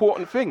most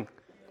important thing: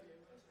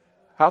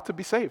 how to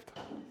be saved.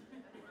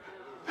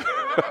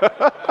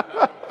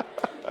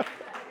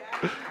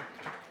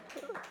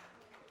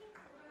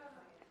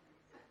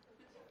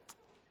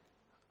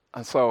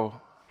 And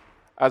so,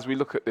 as we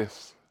look at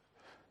this,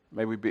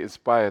 may we be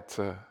inspired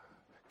to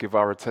give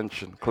our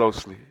attention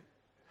closely.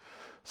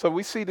 So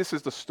we see this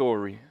is the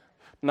story.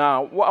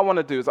 Now, what I want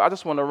to do is I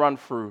just want to run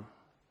through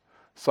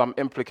some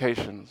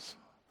implications,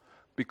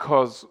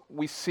 because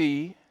we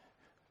see,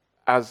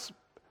 as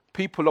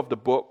people of the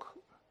book,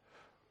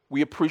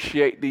 we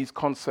appreciate these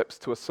concepts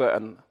to a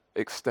certain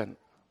extent.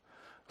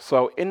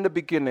 So in the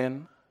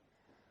beginning,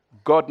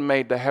 God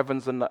made the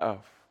heavens and the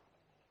earth.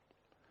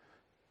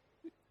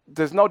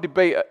 There's no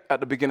debate at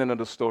the beginning of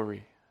the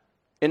story.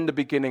 In the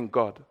beginning,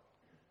 God.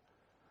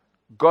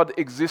 God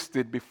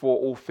existed before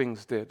all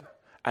things did,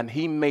 and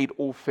he made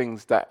all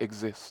things that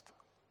exist.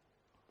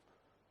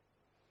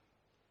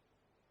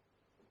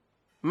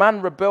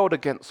 Man rebelled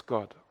against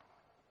God.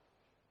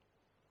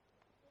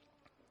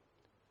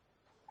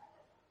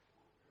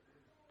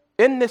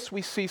 In this,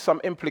 we see some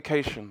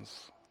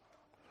implications,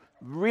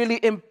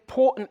 really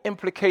important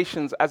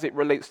implications as it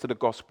relates to the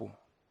gospel.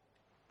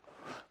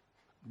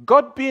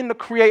 God, being the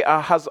creator,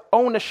 has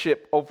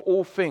ownership of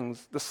all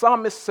things. The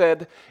psalmist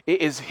said,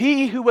 "It is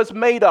he who has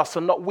made us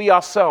and not we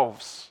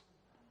ourselves."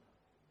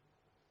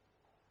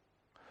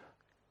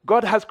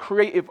 God has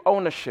creative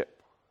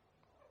ownership.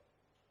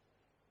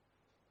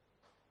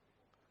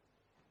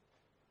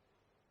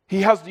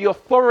 He has the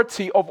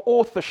authority of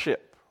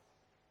authorship.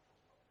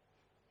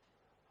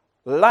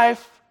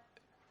 Life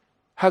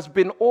has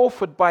been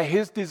authored by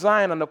his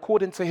design and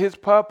according to his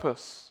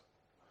purpose.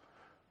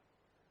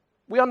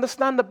 We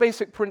understand the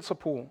basic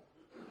principle.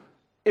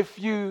 If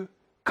you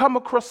come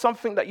across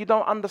something that you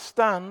don't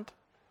understand,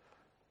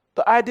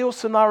 the ideal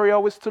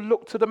scenario is to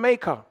look to the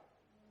maker.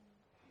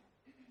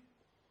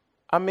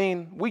 I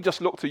mean, we just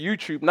look to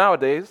YouTube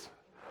nowadays,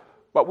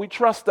 but we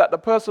trust that the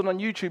person on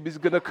YouTube is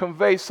going to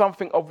convey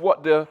something of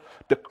what the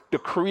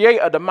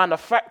creator, the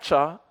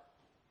manufacturer,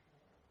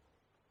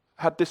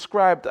 had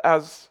described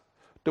as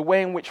the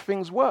way in which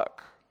things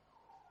work.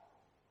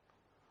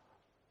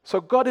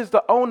 So God is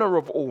the owner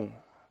of all.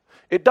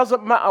 It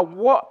doesn't matter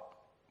what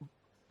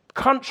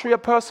country a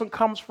person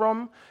comes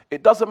from.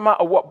 It doesn't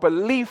matter what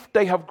belief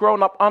they have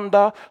grown up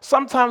under.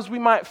 Sometimes we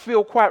might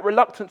feel quite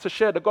reluctant to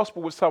share the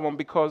gospel with someone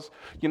because,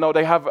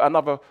 they have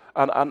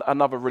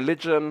another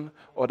religion,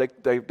 or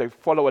they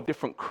follow a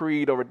different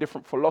creed or a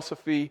different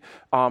philosophy.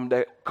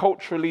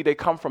 Culturally, they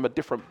come from a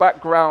different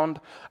background.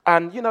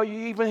 And, you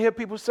even hear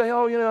people say,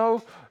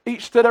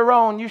 each to their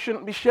own. You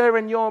shouldn't be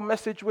sharing your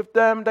message with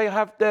them. They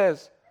have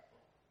theirs.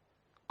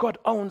 God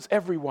owns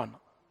everyone.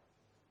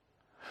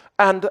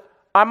 And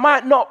I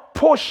might not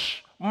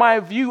push my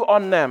view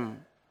on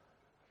them,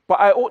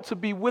 but I ought to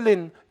be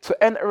willing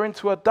to enter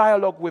into a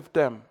dialogue with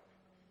them.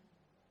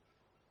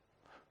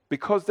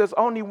 Because there's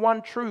only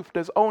one truth,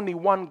 there's only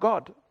one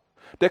God.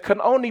 There can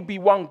only be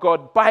one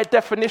God by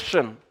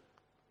definition.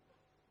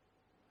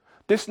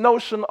 This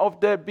notion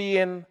of there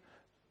being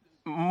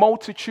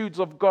multitudes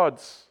of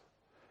gods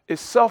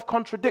is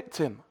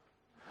self-contradicting.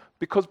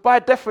 Because by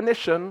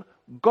definition,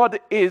 God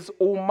is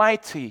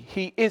almighty.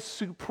 He is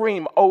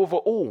supreme over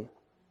all.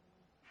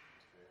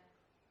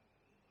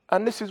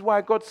 And this is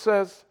why God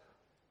says,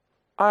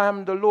 I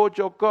am the Lord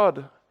your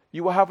God.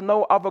 You will have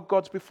no other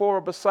gods before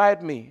or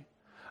beside me.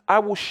 I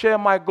will share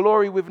my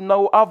glory with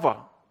no other.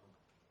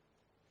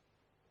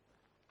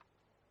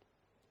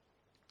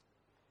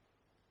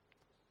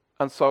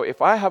 And so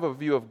if I have a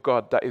view of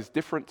God that is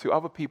different to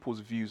other people's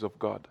views of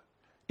God,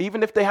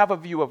 even if they have a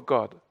view of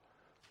God,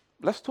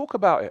 let's talk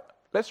about it.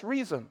 Let's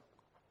reason.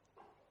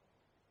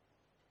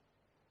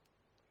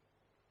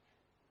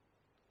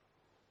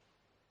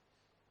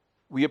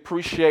 We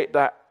appreciate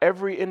that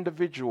every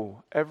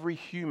individual, every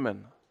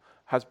human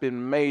has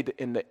been made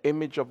in the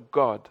image of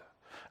God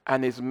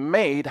and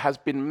has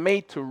been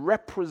made to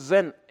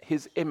represent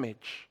his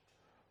image.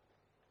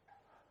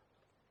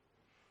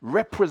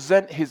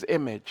 Represent his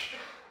image,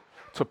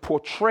 to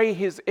portray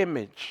his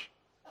image.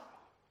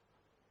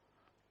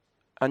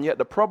 And yet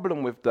the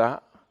problem with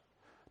that,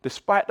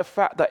 despite the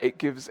fact that it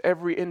gives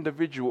every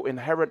individual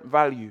inherent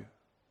value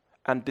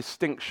and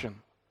distinction,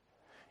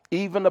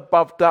 even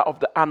above that of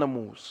the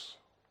animals,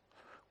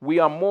 we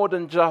are more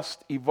than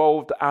just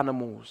evolved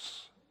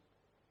animals.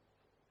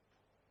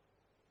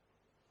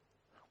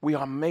 We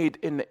are made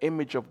in the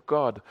image of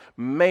God,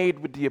 made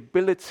with the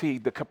ability,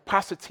 the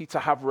capacity to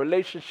have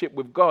relationship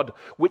with God,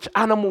 which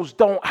animals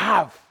don't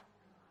have.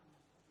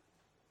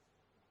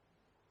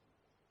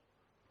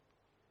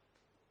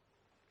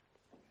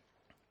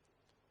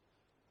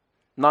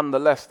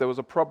 Nonetheless, there was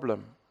a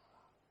problem.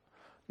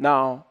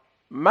 Now,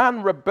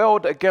 man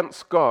rebelled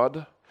against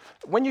God.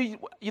 When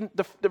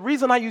the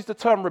reason I use the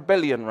term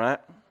rebellion, right?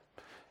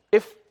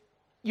 If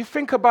you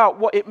think about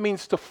what it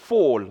means to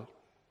fall,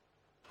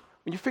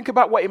 when you think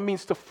about what it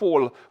means to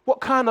fall, what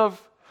kind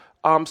of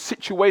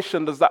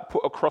situation does that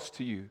put across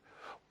to you?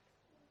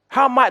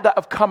 How might that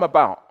have come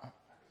about?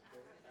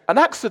 An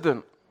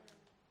accident.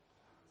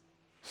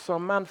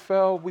 Some man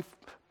fell.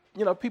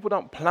 People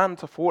don't plan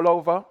to fall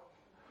over.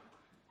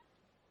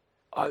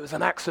 Oh, it was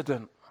an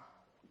accident.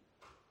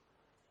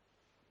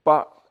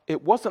 But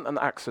it wasn't an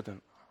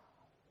accident.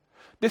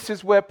 This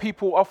is where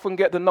people often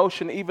get the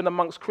notion, even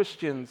amongst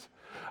Christians,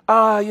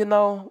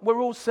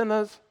 we're all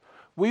sinners.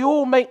 We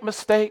all make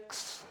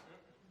mistakes.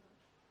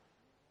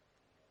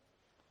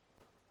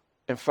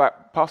 In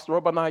fact, Pastor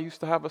Rob and I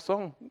used to have a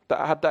song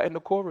that had that in the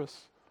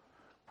chorus.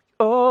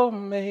 Oh,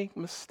 make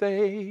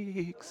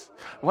mistakes.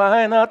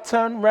 Why not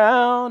turn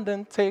round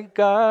and take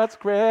God's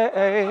grace?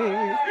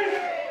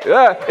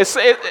 Yeah,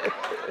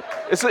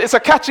 it's a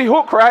catchy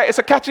hook, right? It's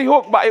a catchy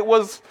hook, but it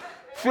was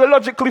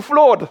theologically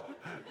flawed.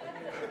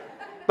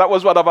 That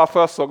was one of our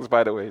first songs,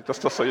 by the way,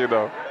 just so you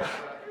know.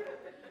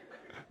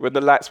 When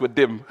the lights were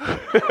dim.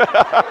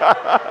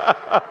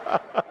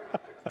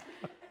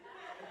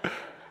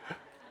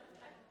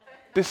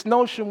 This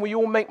notion we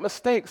all make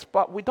mistakes,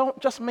 but we don't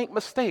just make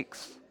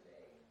mistakes.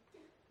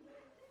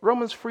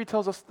 Romans 3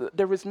 tells us that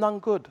there is none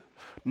good.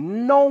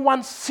 No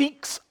one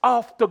seeks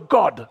after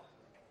God.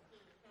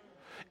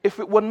 If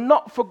it were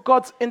not for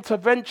God's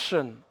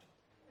intervention,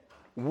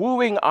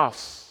 wooing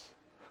us,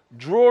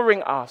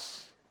 drawing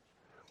us,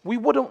 we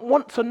wouldn't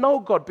want to know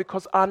God,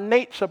 because our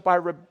nature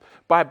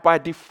by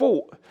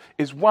default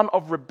is one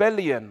of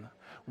rebellion.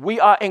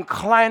 We are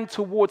inclined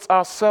towards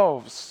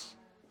ourselves.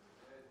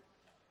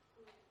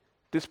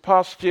 This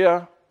past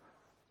year,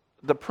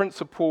 the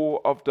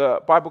principal of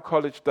the Bible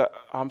college that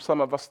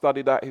some of us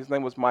studied at, his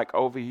name was Mike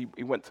Ovey,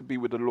 he went to be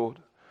with the Lord.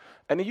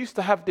 And he used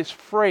to have this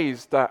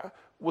phrase that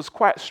was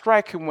quite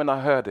striking when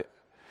I heard it.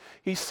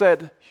 He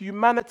said,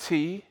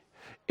 humanity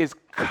is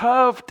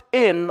curved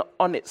in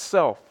on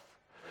itself.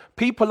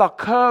 People are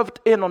curved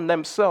in on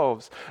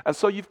themselves. And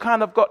so you've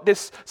kind of got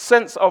this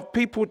sense of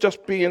people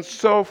just being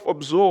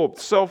self-absorbed,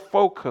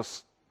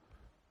 self-focused.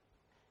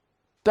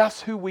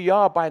 That's who we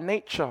are by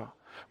nature.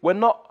 We're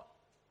not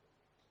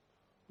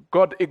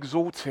God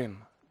exalting,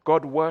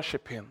 God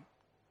worshiping.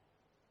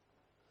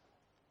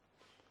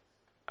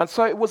 And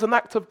so it was an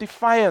act of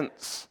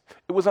defiance.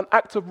 It was an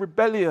act of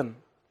rebellion.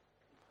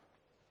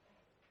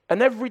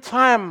 And every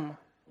time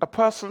a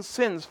person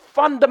sins,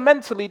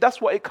 fundamentally,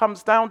 that's what it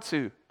comes down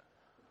to.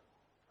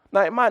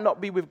 Now, it might not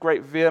be with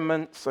great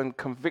vehemence and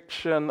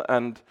conviction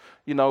and,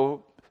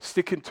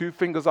 sticking two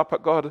fingers up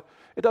at God.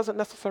 It doesn't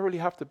necessarily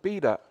have to be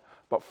that.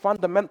 But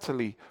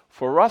fundamentally,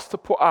 for us to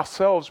put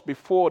ourselves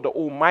before the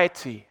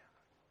Almighty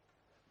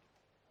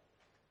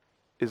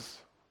is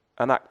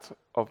an act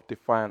of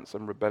defiance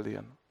and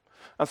rebellion.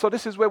 And so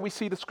this is where we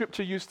see the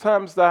scripture use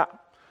terms that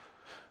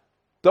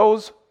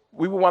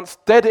we were once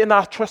dead in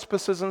our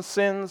trespasses and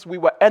sins, we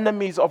were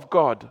enemies of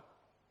God.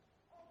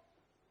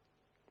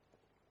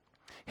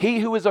 He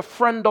who is a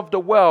friend of the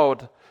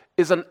world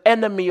is an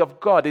enemy of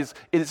God, is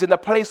in a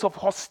place of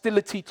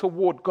hostility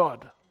toward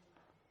God.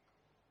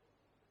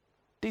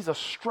 These are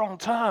strong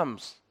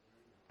terms.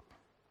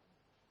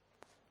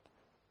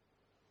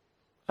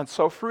 And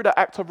so through the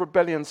act of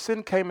rebellion,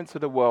 sin came into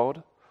the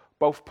world,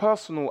 both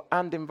personal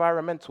and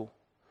environmental.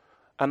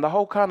 And the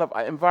whole kind of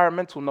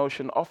environmental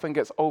notion often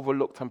gets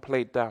overlooked and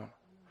played down.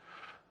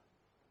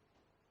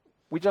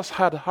 We just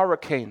had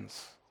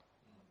hurricanes.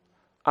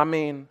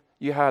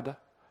 You had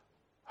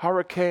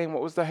Hurricane,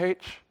 what was the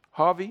H?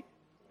 Harvey?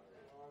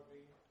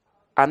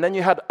 And then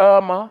you had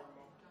Irma.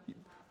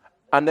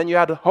 And then you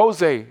had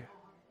Jose.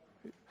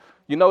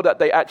 You know that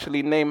they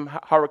actually name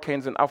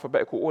hurricanes in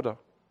alphabetical order.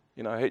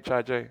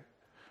 H-I-J.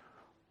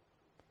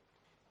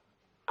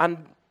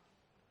 And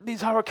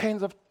these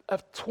hurricanes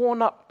have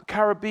torn up the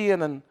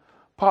Caribbean and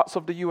parts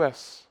of the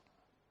US.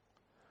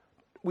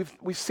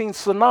 We've seen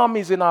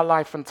tsunamis in our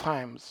life and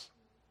times.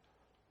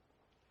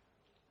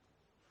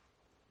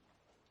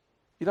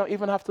 You don't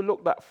even have to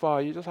look that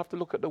far. You just have to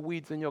look at the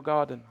weeds in your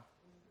garden.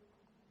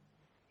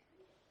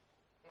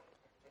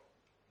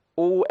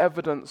 All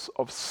evidence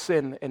of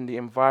sin in the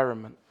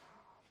environment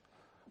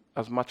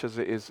as much as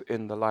it is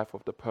in the life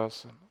of the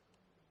person.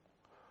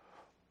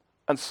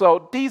 And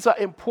so these are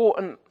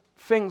important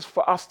things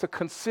for us to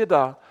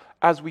consider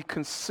as we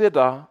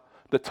consider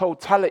the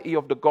totality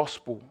of the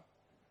gospel.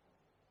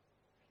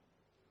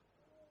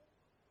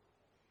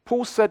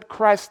 Paul said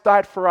Christ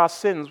died for our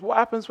sins. What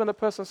happens when a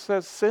person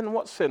says sin?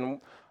 What sin?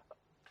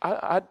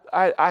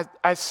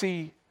 I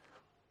see,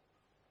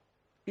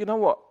 you know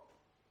what?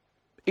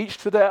 Each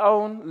to their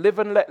own, live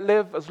and let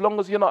live, as long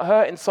as you're not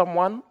hurting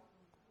someone.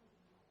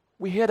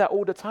 We hear that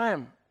all the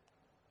time.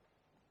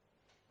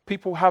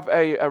 People have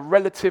a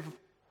relative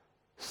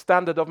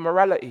standard of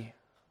morality.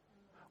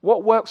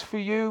 What works for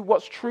you,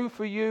 what's true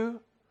for you,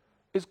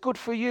 is good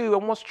for you,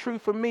 and what's true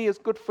for me is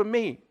good for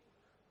me.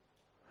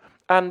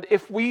 And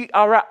if we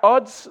are at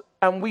odds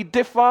and we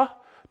differ,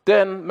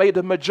 then may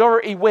the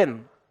majority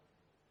win.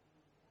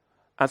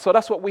 And so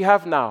that's what we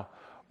have now.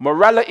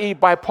 Morality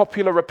by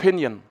popular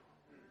opinion.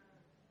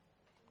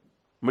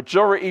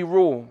 Majority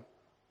rule.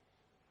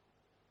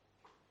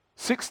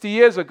 60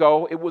 years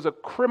ago, it was a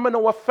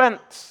criminal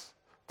offense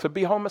to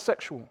be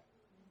homosexual.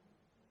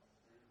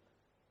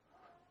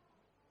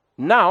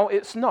 Now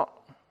it's not.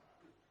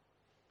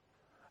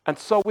 And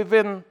so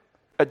within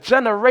a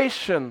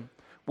generation,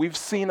 we've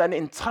seen an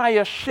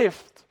entire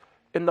shift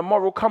in the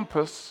moral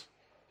compass,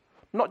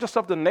 not just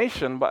of the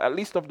nation, but at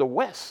least of the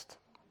West.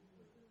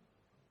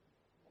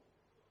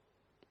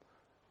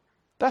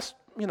 That's,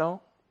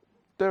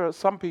 there are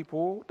some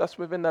people that's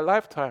within their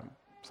lifetime.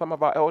 Some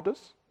of our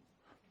elders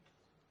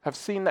have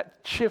seen that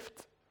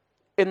shift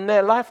in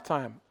their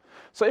lifetime.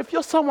 So if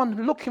you're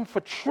someone looking for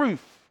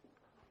truth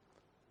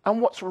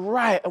and what's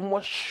right and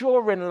what's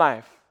sure in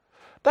life,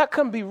 that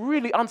can be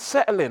really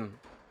unsettling.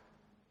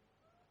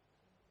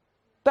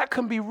 That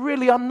can be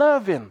really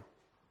unnerving.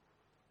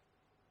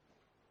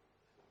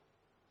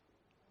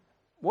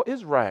 What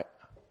is right?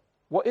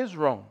 What is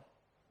wrong?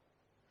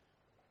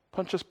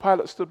 Pontius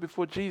Pilate stood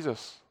before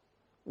Jesus.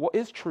 What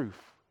is truth?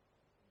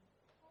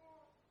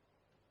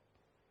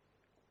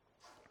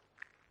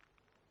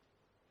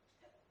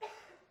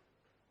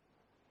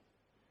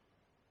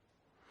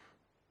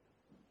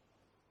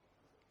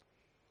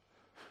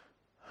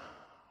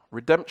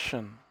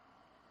 Redemption.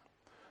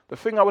 The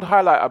thing I would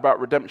highlight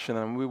about redemption,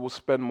 and we will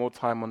spend more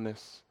time on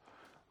this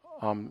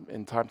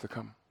in time to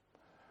come,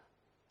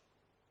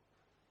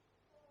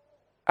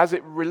 as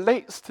it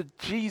relates to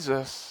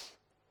Jesus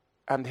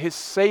and his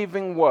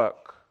saving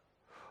work,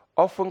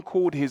 often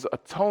called his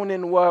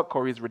atoning work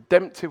or his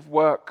redemptive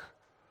work,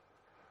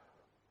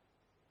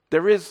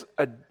 there is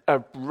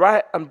a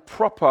right and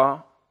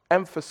proper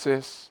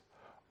emphasis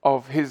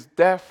of his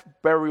death,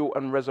 burial,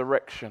 and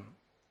resurrection.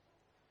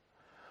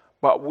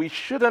 But we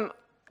shouldn't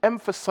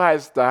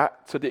emphasize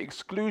that to the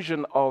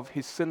exclusion of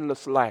his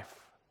sinless life.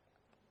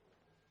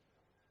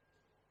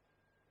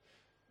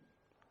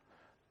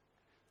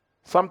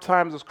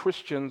 Sometimes as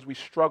Christians, we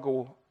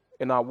struggle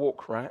in our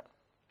walk, right?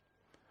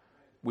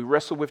 We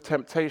wrestle with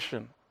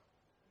temptation.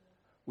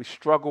 We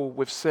struggle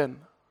with sin.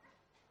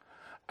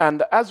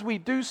 And as we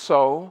do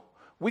so,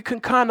 we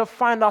can kind of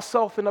find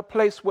ourselves in a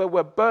place where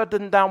we're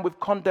burdened down with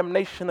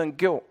condemnation and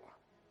guilt.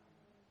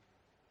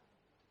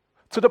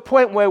 To the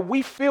point where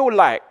we feel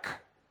like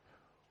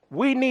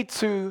we need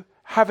to,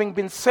 having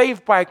been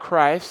saved by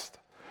Christ,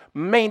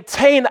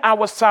 maintain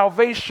our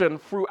salvation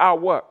through our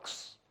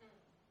works.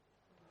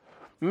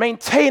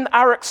 Maintain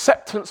our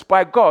acceptance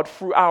by God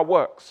through our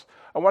works.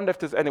 I wonder if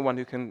there's anyone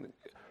who can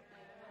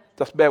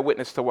just bear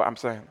witness to what I'm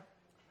saying.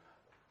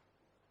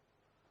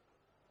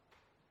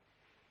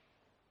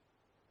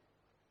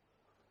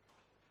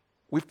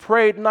 We've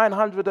prayed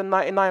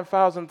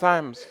 999,000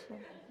 times.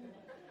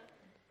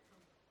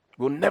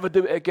 We'll never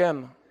do it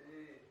again.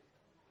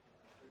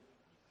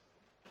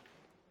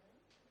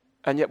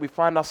 And yet we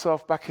find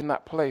ourselves back in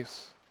that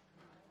place.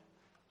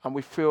 And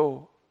we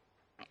feel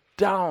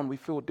down, we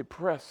feel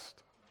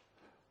depressed.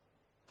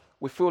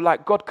 We feel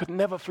like God could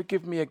never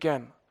forgive me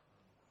again.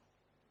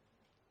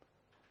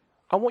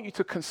 I want you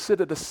to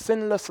consider the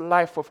sinless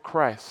life of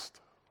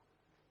Christ.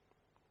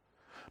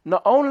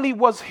 Not only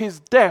was his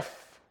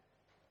death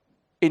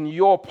in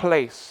your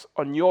place,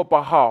 on your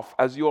behalf,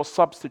 as your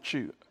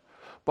substitute,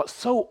 but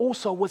so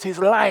also was his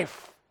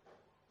life.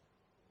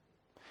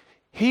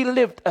 He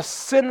lived a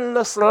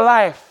sinless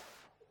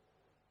life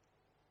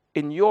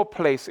in your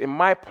place, in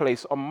my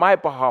place, on my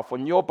behalf,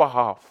 on your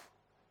behalf.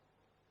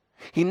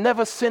 He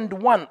never sinned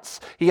once.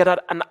 He had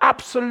an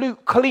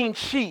absolute clean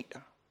sheet.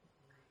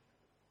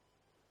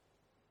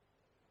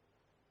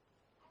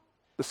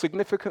 The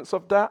significance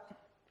of that?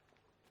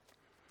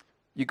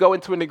 You go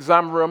into an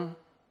exam room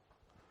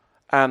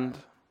and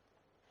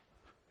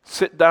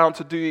sit down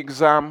to do the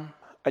exam,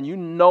 and you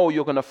know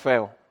you're going to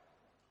fail.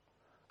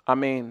 I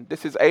mean,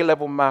 this is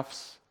A-level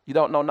maths. You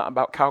don't know nothing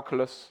about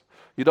calculus.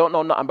 You don't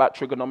know nothing about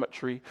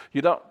trigonometry.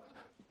 You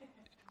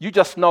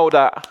just know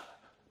that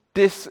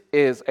this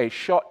is a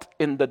shot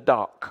in the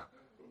dark.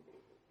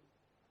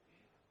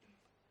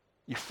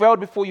 You failed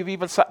before you've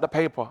even sat the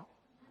paper.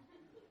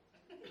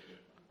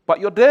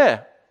 But you're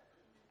there.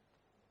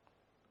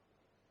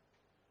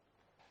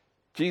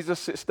 Jesus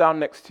sits down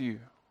next to you.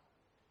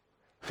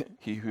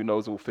 He who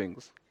knows all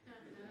things.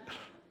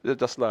 They're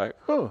just like,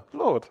 oh,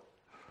 Lord.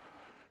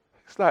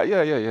 It's like,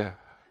 yeah.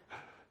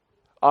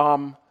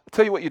 I'll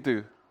tell you what you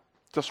do.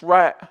 Just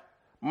write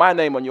my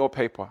name on your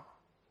paper.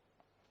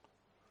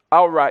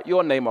 I'll write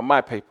your name on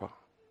my paper.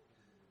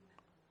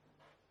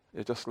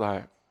 You're just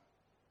like,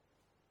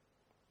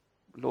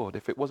 Lord,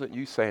 if it wasn't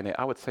you saying it,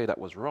 I would say that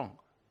was wrong.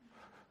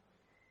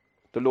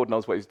 The Lord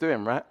knows what he's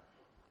doing, right?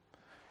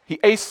 He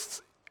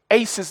aces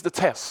the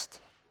test.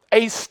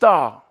 A*.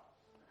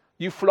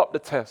 You flop the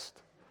test.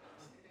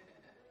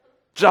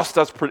 Just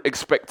as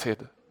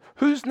expected.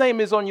 Whose name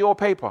is on your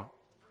paper?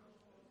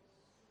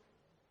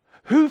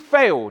 Who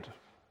failed?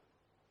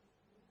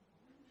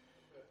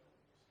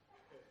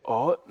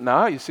 Oh,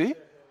 now you see?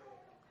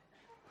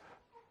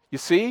 You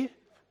see?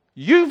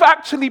 You've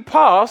actually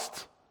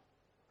passed,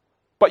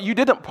 but you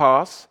didn't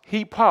pass.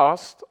 He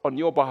passed on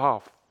your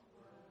behalf.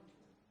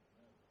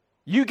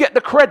 You get the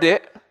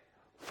credit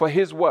for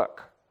his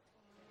work.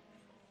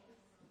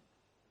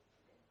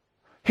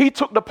 He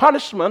took the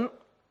punishment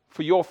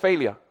for your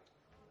failure.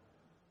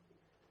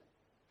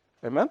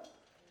 Amen?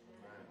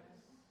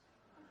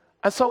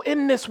 And so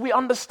in this, we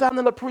understand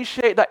and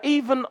appreciate that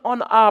even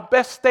on our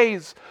best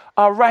days,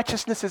 our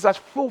righteousness is as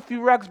filthy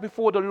rags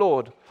before the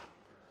Lord.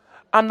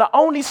 And the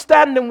only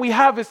standing we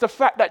have is the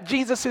fact that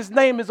Jesus'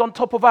 name is on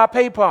top of our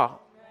paper.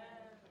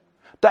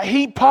 That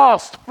he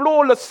passed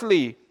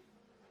flawlessly.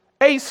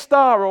 A*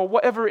 or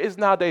whatever it is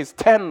nowadays,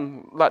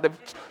 10. Like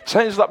they've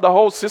changed up the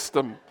whole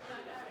system.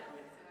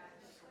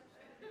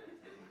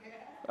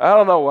 I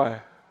don't know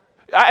why.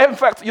 In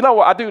fact, you know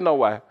what? I do know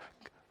why.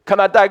 Can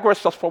I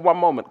digress just for one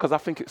moment? Because I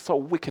think it's so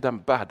wicked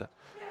and bad.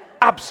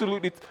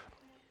 Absolutely.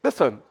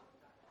 Listen,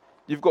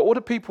 you've got all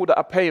the people that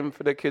are paying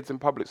for their kids in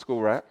public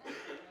school, right?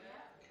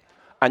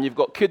 And you've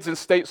got kids in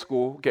state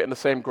school getting the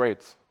same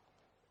grades.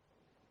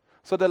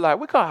 So they're like,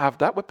 we can't have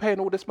that. We're paying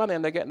all this money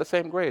and they're getting the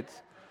same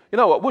grades. You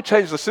know what? We'll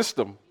change the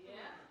system.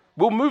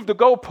 We'll move the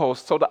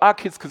goalposts so that our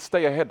kids can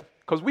stay ahead.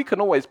 Because we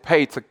can always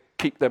pay to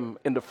keep them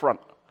in the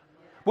front.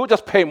 We'll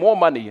just pay more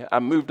money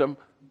and move them.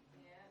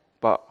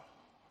 But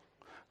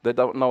they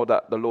don't know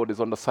that the Lord is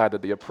on the side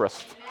of the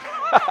oppressed.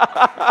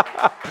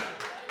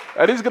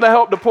 And he's going to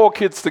help the poor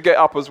kids to get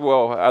up as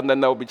well. And then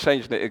they'll be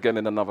changing it again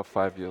in another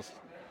 5 years.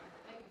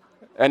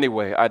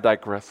 Anyway, I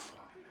digress.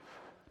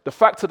 The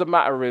fact of the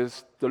matter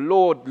is, the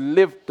Lord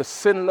lived the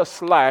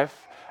sinless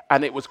life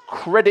and it was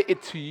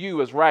credited to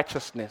you as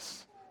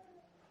righteousness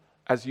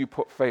as you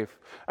put faith.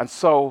 And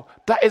so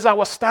that is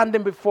our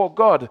standing before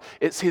God.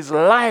 It's his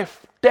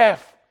life,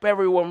 death,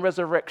 burial, and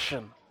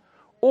resurrection.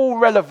 All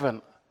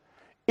relevant.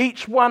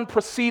 Each one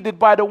preceded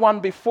by the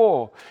one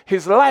before.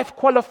 His life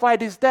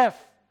qualified his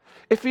death.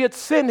 If he had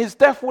sinned, his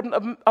death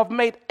wouldn't have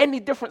made any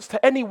difference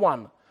to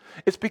anyone.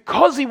 It's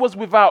because he was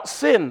without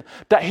sin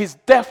that his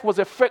death was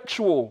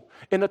effectual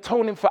in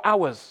atoning for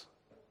ours.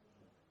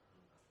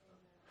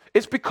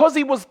 It's because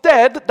he was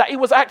dead that he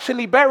was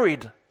actually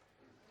buried.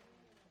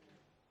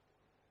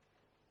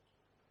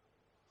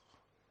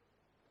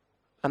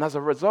 And as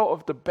a result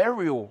of the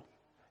burial,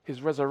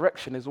 his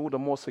resurrection is all the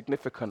more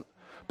significant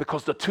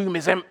because the tomb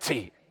is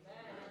empty.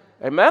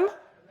 Amen? Amen?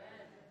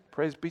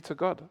 Praise be to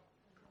God.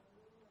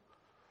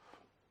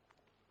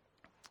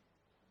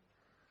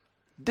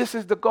 This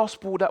is the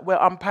gospel that we're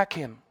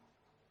unpacking.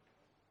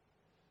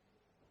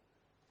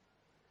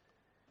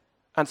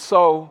 And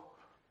so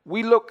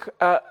we look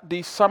at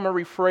these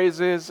summary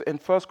phrases in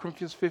 1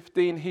 Corinthians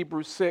 15,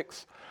 Hebrews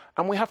 6,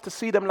 and we have to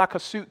see them like a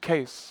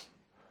suitcase.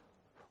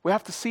 We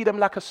have to see them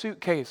like a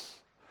suitcase.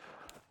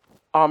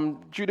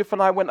 Judith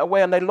and I went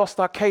away and they lost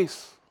our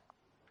case.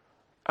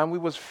 And we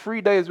was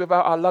 3 days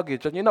without our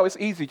luggage. And you know, it's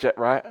EasyJet,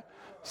 right?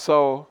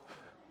 So,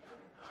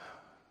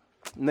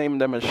 name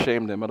them and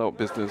shame them, I don't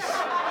business.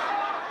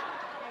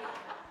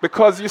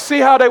 Because you see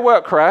how they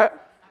work, right?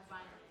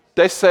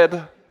 They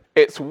said,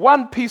 it's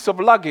one piece of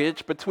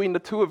luggage between the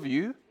two of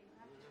you,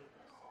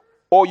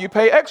 or you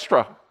pay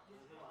extra.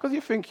 Because you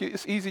think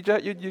it's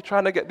EasyJet, you're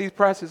trying to get these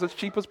prices as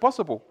cheap as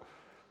possible.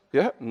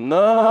 Yeah?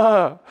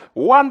 No.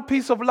 One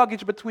piece of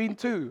luggage between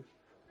two.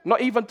 Not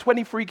even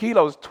 23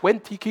 kilos,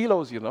 20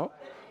 kilos, you know.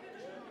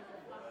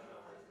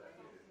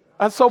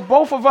 And so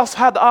both of us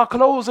had our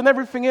clothes and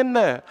everything in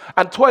there.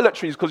 And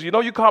toiletries, because you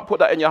know you can't put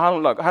that in your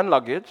hand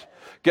luggage.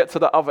 Get to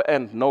the other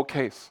end, no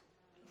case.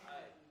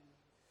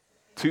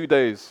 2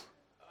 days,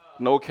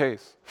 no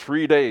case.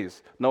 3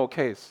 days, no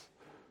case.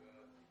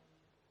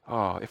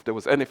 Oh, if there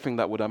was anything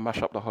that would have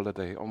mashed up the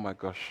holiday, oh my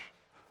gosh.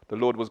 The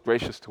Lord was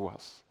gracious to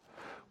us.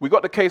 We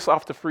got the case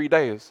after 3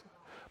 days.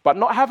 But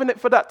not having it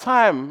for that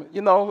time,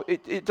 you know,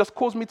 it just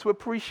caused me to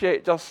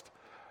appreciate just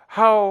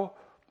how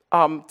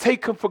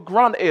taken for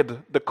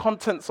granted the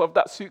contents of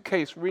that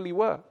suitcase really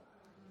were.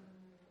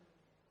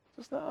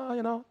 Just,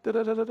 you know,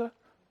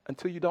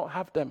 until you don't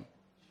have them.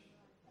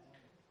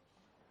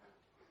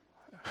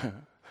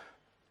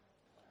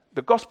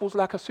 The gospel's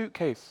like a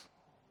suitcase,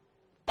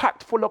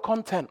 packed full of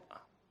content.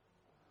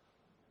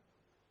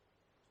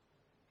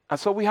 And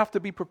so we have to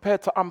be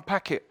prepared to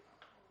unpack it.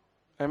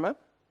 Amen?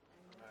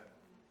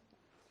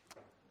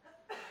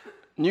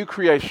 New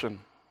creation.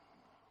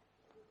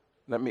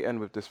 Let me end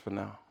with this for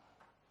now.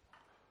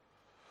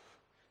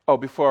 Oh,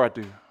 before I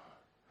do,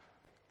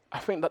 I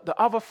think that the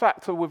other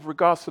factor with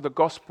regards to the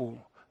gospel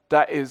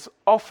that is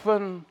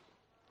often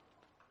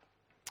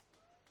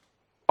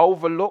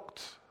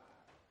overlooked,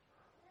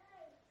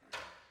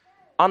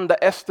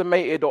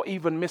 underestimated, or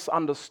even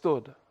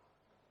misunderstood.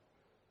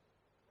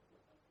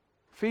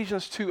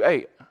 Ephesians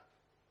 2:8.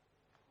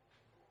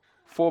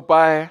 For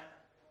by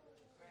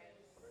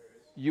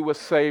you were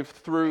saved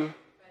through.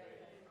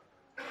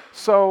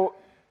 So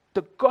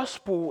the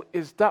gospel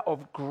is that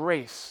of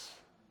grace,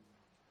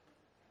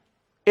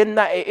 in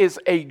that it is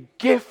a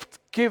gift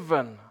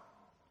given.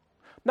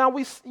 Now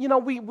we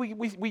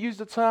use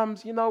the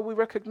terms, you know, we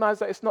recognize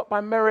that it's not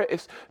by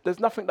merit, there's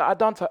nothing that I've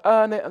done to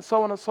earn it, and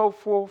so on and so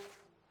forth.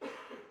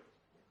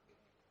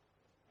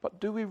 But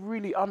do we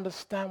really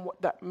understand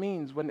what that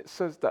means when it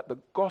says that the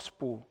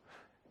gospel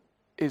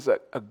is a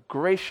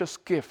gracious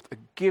gift, a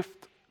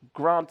gift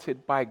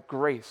granted by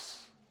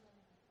grace?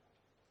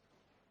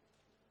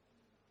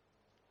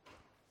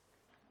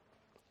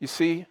 You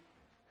see,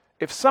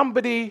 if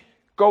somebody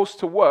goes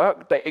to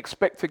work, they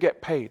expect to get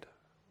paid.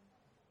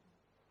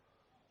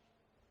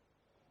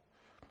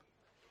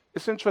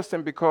 It's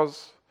interesting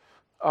because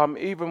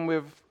even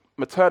with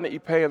maternity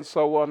pay and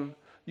so on,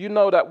 you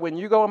know that when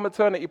you go on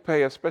maternity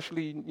pay,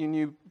 especially you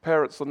new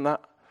parents and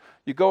that,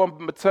 you go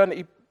on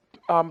maternity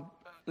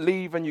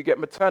leave and you get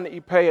maternity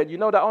pay, and you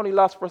know that only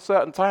lasts for a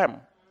certain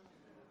time.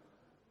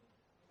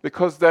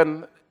 Because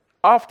then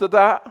after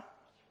that,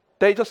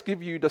 they just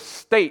give you the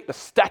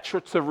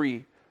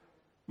statutory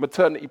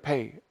maternity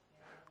pay,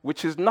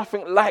 which is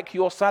nothing like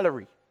your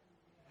salary.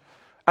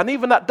 And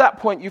even at that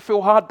point, you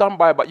feel hard done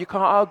by, but you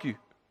can't argue.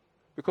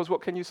 Because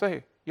what can you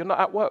say? You're not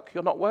at work.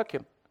 You're not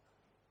working.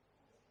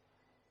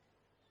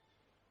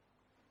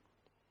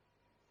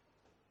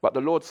 But the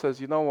Lord says,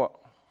 you know what?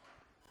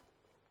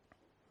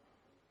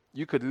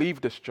 You could leave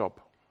this job.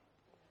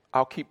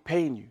 I'll keep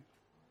paying you.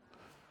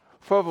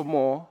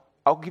 Furthermore,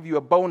 I'll give you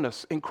a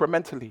bonus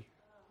incrementally.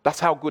 That's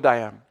how good I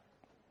am.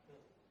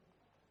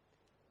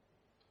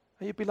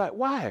 And you'd be like,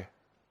 why?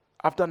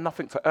 I've done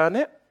nothing to earn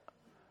it.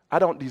 I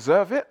don't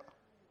deserve it.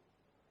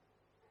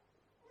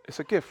 It's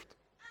a gift.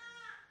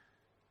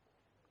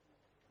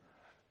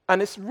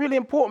 And it's really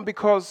important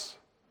because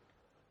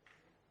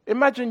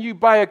imagine you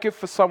buy a gift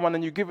for someone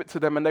and you give it to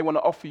them and they want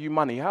to offer you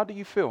money. How do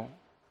you feel?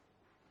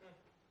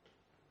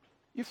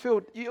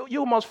 You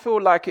almost feel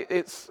like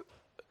it's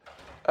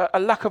a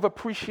lack of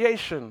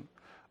appreciation,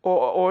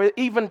 or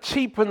even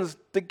cheapens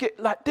the gift.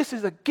 Like, this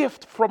is a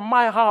gift from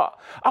my heart.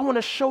 I want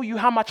to show you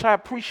how much I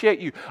appreciate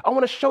you. I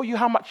want to show you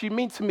how much you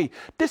mean to me.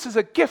 This is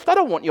a gift. I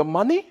don't want your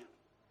money.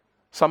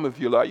 Some of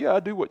you are like, yeah, I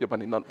do want your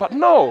money. But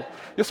no,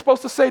 you're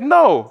supposed to say,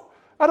 no,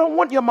 I don't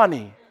want your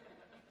money.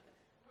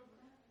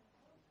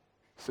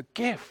 It's a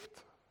gift.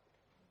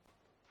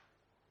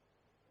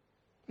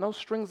 No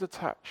strings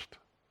attached.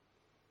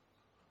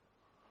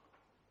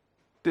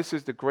 This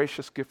is the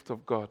gracious gift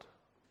of God.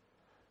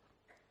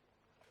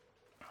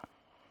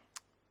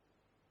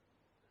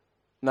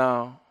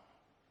 Now,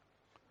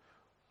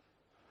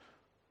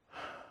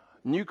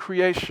 new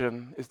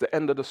creation is the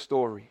end of the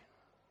story.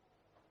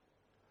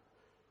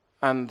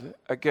 And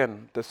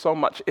again, there's so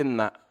much in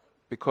that,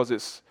 because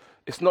it's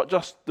not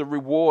just the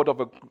reward of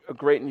a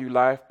great new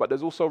life, but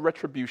there's also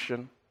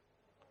retribution.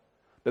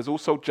 There's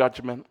also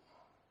judgment.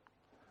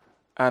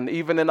 And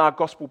even in our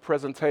gospel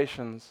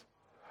presentations,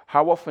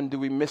 how often do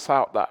we miss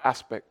out that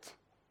aspect,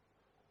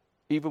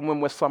 even when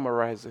we're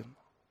summarizing?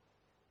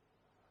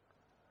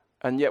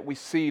 And yet we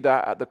see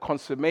that at the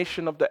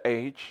consummation of the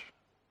age,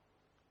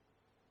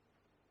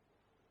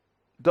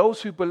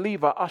 those who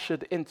believe are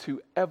ushered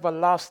into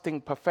everlasting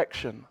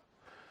perfection.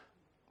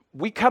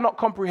 We cannot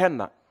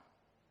comprehend that.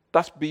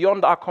 That's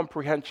beyond our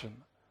comprehension.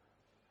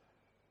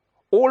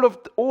 All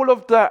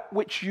of that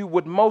which you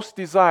would most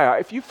desire,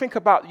 if you think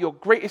about your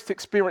greatest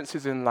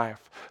experiences in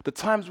life, the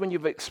times when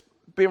you've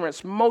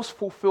experienced most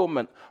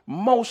fulfillment,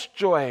 most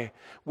joy,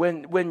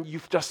 when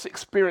you've just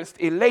experienced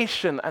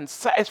elation and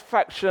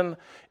satisfaction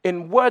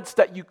in words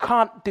that you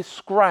can't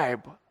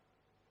describe.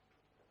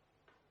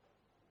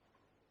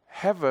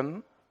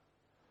 Heaven,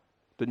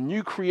 the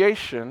new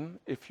creation,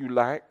 if you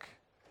like,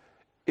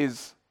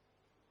 is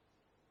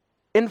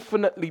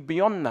infinitely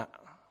beyond that.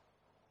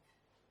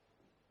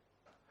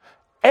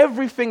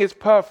 Everything is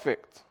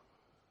perfect.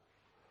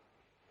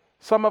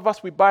 Some of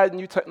us, we buy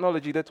new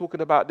technology. They're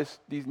talking about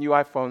these new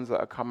iPhones that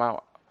have come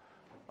out.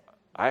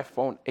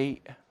 iPhone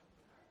 8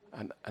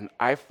 and an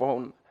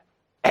iPhone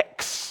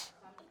X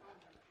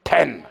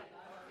 10.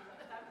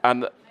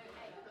 And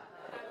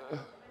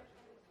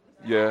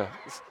yeah,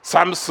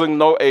 Samsung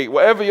Note 8,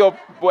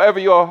 whatever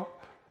your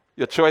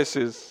choice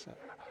is.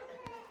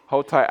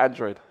 Hold tight,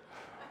 Android.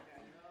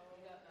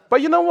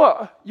 But you know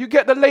what? You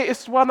get the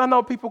latest one. I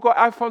know people got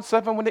iPhone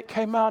 7 when it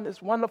came out, and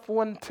it's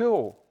wonderful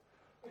until.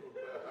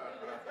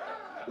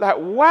 Like,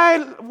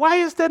 why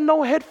is there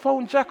no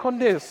headphone jack on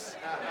this?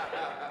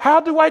 How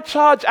do I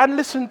charge and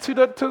listen to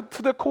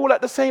the call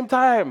at the same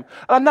time?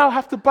 I now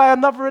have to buy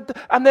another,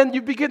 and then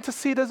you begin to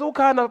see there's all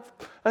kind of,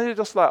 and you're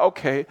just like,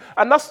 okay.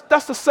 And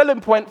that's the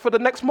selling point for the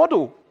next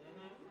model.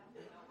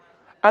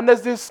 And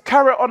there's this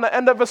carrot on the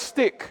end of a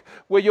stick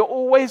where you're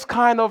always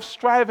kind of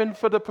striving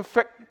for the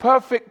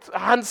perfect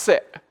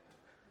handset.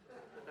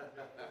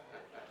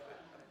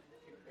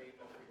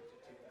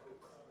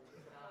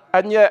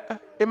 And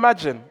yet,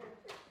 imagine.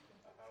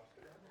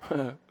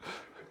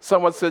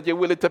 Someone said you're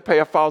willing to pay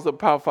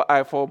 £1,000 for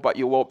iPhone, but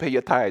you won't pay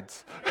your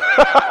tithes.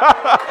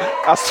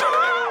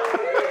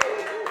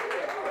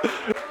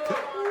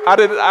 I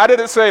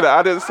didn't say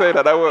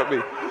that. That weren't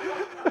me.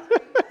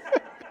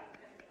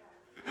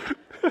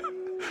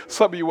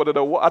 Some of you want to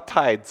know, what are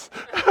tithes?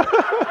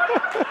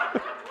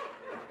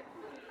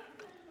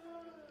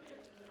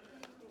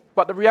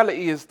 But the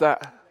reality is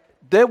that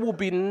there will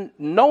be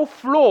no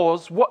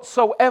flaws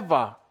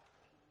whatsoever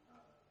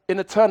in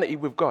eternity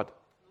with God.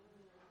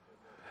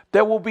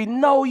 There will be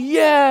no,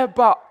 yeah,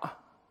 but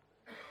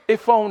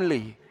if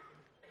only.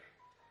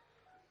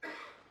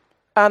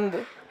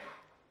 And,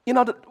 you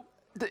know,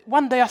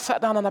 one day I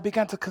sat down and I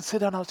began to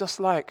consider, and I was just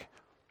like,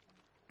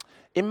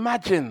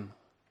 imagine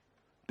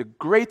the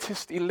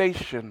greatest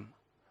elation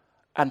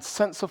and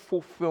sense of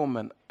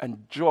fulfillment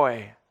and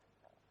joy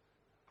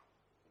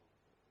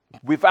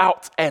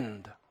without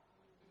end.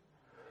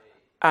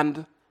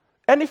 And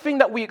anything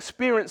that we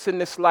experience in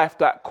this life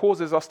that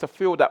causes us to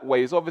feel that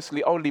way is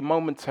obviously only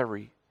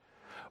momentary.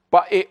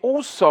 But it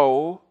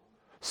also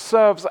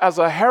serves as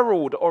a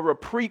herald or a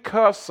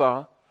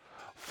precursor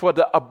for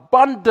the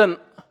abundant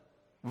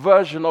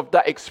version of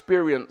that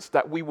experience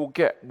that we will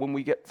get when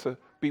we get to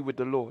be with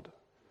the Lord.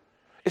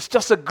 It's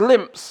just a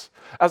glimpse.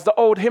 As the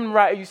old hymn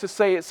writer used to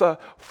say, it's a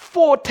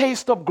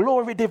foretaste of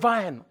glory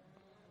divine.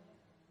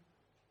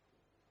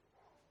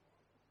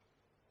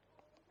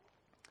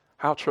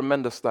 How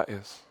tremendous that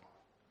is.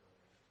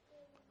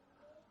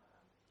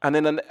 And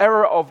in an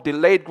era of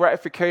delayed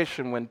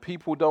gratification, when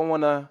people don't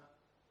want to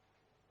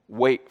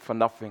wait for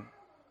nothing,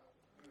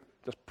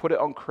 just put it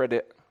on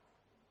credit.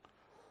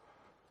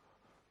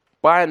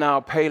 Buy now,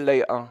 pay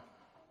later.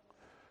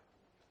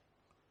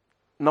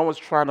 No one's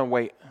trying to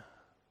wait.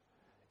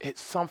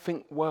 It's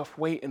something worth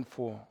waiting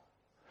for.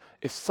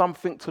 It's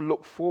something to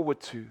look forward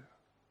to.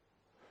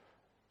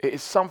 It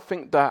is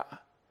something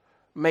that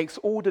makes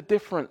all the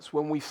difference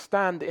when we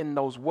stand in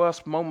those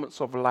worst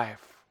moments of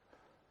life.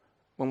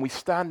 When we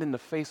stand in the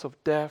face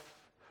of death,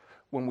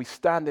 when we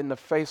stand in the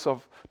face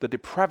of the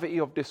depravity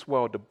of this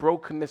world, the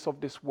brokenness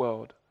of this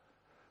world,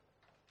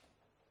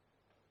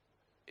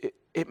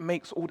 it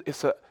makes all,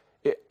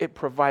 It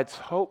provides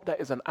hope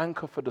that is an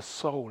anchor for the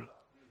soul.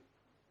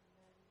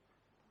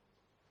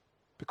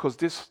 Because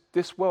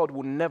this world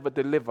will never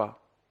deliver.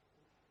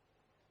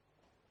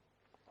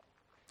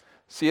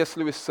 C.S.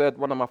 Lewis said,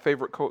 one of my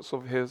favorite quotes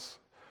of his,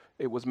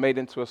 it was made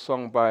into a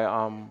song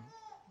by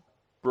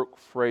Brooke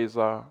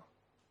Fraser.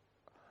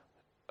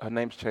 Her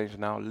name's changed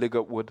now,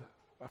 Liggett Wood,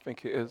 I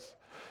think it is.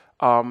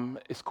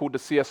 It's called the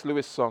C.S.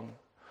 Lewis song.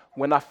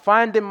 When I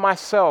find in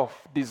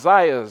myself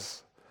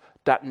desires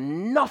that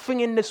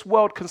nothing in this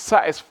world can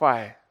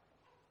satisfy,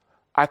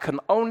 I can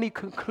only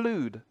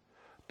conclude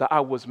that I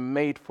was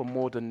made for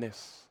more than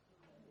this.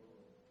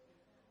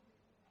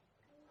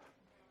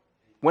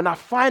 When I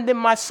find in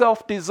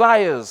myself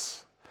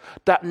desires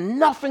that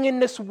nothing in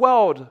this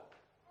world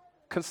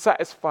can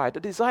satisfy,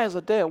 the desires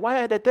are there.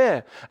 Why are they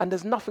there? And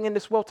there's nothing in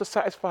this world to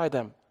satisfy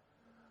them.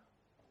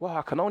 Well,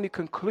 I can only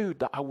conclude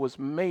that I was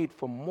made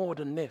for more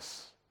than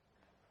this.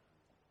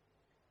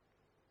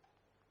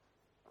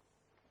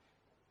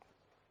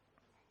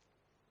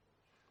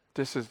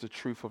 This is the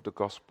truth of the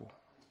gospel.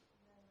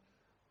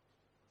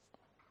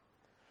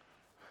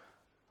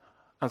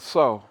 And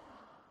so,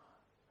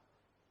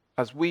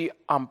 as we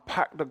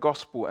unpack the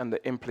gospel and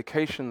the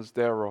implications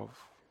thereof,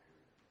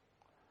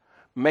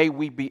 may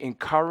we be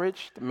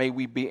encouraged, may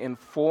we be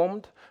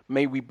informed,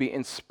 may we be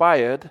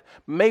inspired,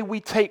 may we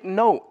take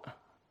note.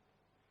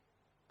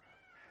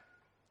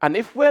 And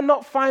if we're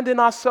not finding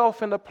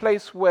ourselves in a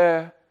place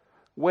where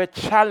we're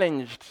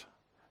challenged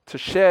to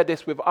share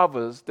this with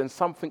others, then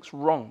something's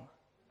wrong.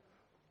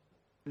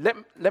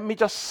 Let me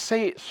just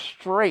say it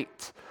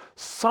straight.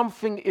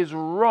 Something is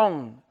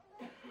wrong.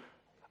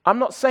 I'm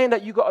not saying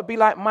that you got to be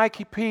like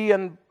Mikey P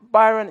and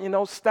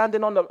Byron,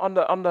 standing on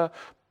the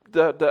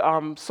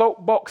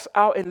soapbox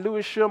out in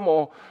Lewisham,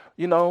 or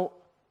you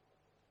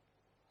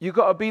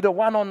got to be the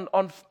one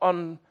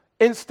on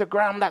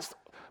Instagram that's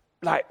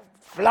like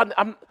flooding.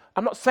 I'm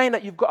not saying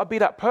that you've got to be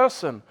that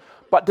person,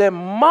 but there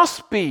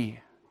must be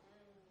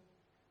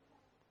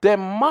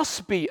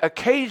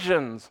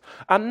occasions,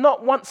 and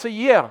not once a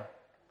year.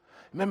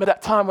 Remember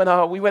that time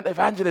when we went to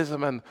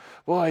evangelism, and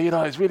boy,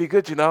 it's really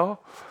good,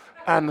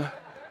 and.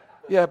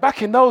 Yeah,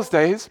 back in those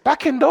days. What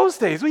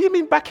do you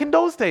mean back in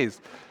those days?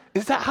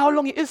 Is that how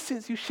long it is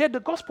since you shared the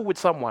gospel with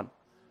someone?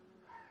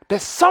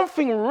 There's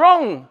something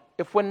wrong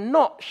if we're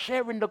not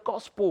sharing the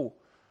gospel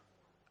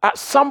at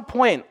some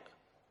point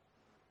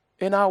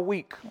in our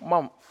week,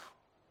 month.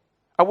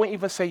 I wouldn't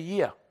even say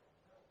year.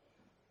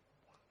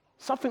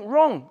 Something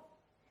wrong.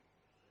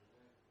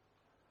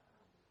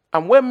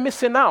 And we're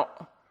missing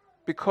out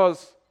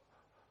because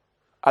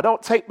I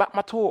don't take back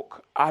my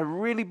talk. I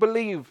really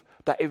believe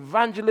that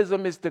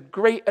evangelism is the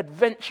great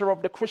adventure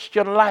of the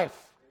Christian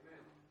life.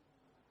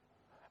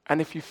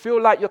 And if you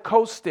feel like you're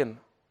coasting,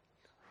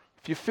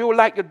 if you feel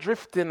like you're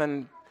drifting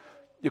and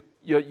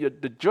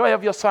the joy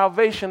of your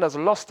salvation has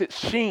lost its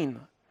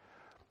sheen,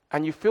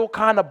 and you feel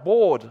kind of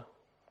bored,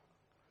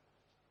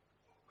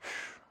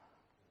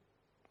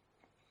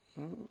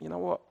 you know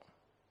what?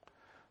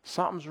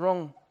 Something's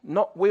wrong,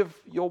 not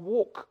with your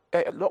walk,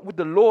 not with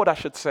the Lord, I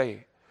should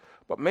say,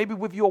 but maybe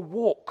with your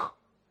walk.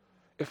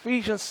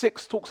 Ephesians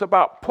 6 talks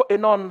about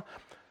putting on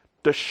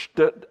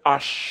our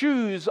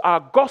shoes, our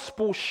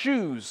gospel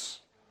shoes.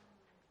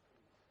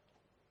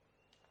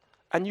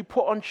 And you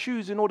put on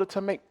shoes in order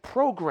to make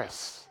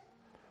progress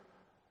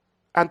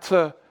and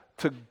to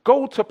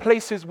go to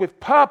places with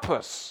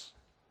purpose.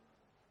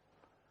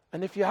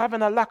 And if you're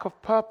having a lack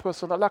of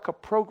purpose and a lack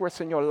of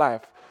progress in your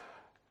life,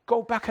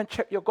 go back and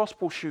check your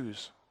gospel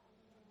shoes.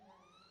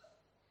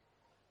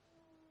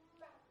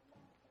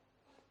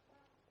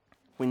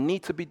 We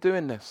need to be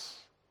doing this.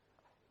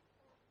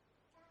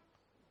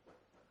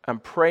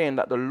 And praying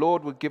that the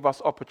Lord would give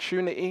us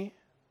opportunity.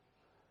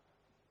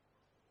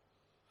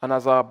 And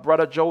as our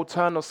brother Joe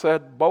Turner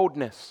said,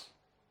 boldness.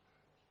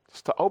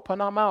 Just to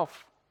open our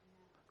mouth.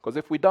 Because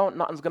if we don't,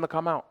 nothing's going to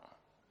come out.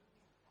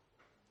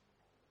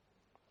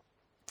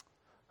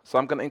 So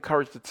I'm going to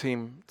encourage the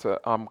team to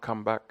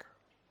come back.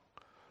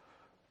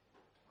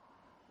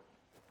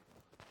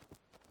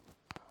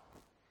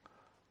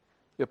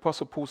 The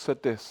Apostle Paul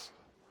said this,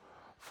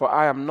 "For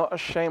I am not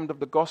ashamed of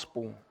the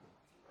gospel,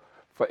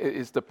 for it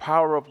is the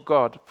power of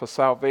God for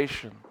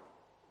salvation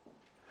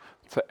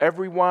to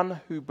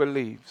everyone who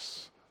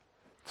believes,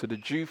 to the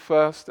Jew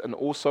first and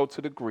also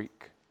to the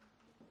Greek.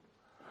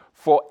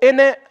 For in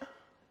it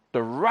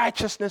the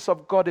righteousness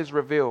of God is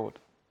revealed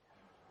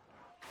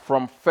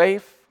from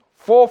faith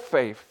for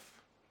faith.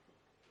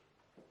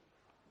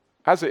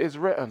 As it is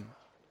written,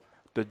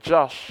 the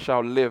just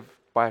shall live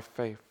by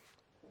faith."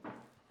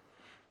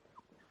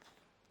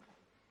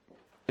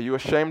 Are you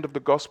ashamed of the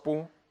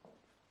gospel?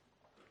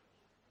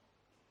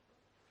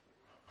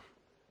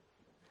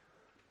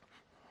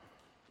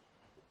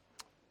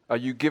 Are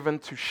you given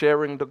to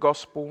sharing the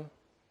gospel?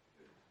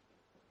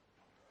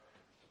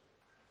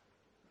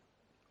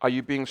 Are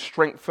you being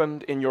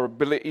strengthened in your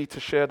ability to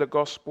share the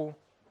gospel?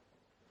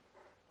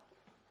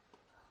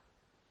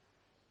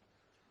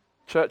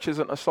 Church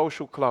isn't a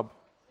social club.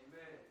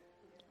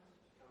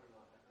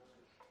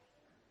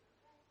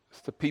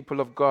 It's the people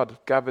of God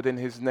gathered in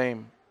his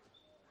name,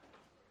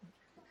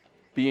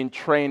 being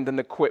trained and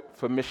equipped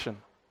for mission.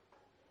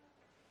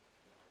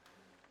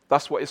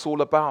 That's what it's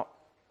all about.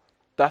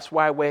 That's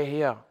why we're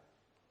here.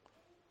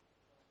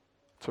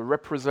 To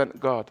represent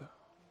God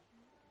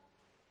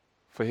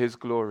for his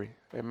glory.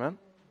 Amen?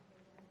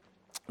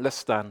 Let's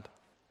stand.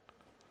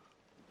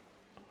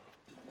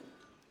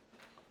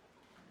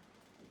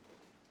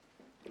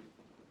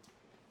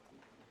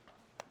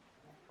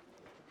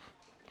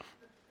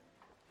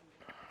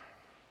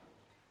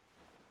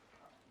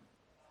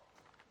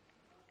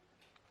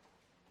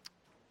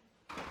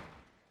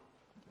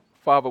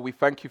 Father, we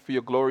thank you for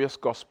your glorious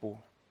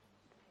gospel.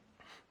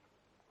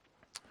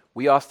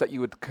 We ask that you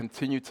would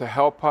continue to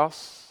help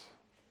us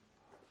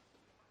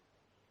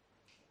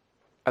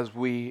as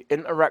we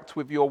interact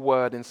with your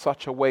word in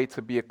such a way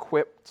to be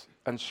equipped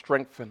and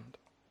strengthened.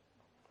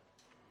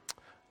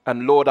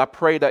 And Lord, I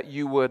pray that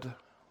you would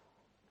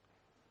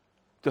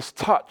just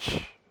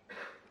touch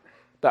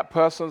that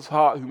person's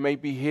heart who may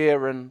be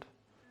here and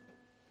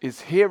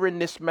is hearing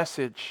this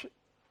message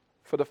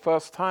for the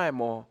first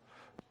time, or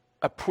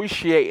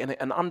appreciating it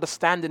and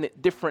understanding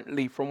it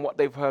differently from what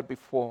they've heard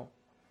before.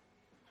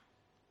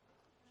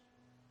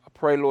 I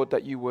pray, Lord,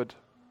 that you would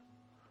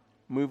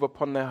move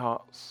upon their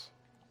hearts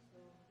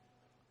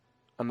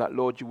and that,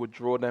 Lord, you would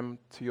draw them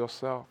to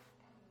yourself,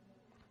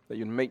 that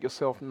you'd make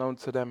yourself known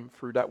to them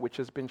through that which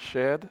has been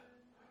shared.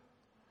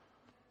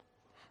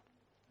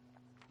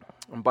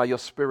 And by your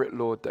Spirit,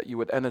 Lord, that you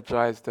would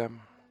energize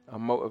them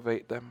and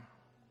motivate them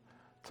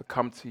to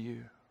come to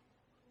you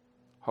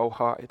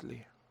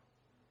wholeheartedly.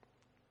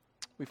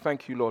 We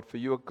thank you, Lord, for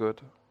you are good.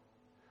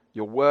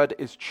 Your word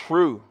is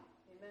true.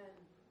 Amen.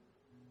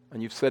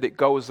 And you've said it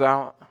goes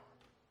out.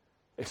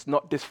 It's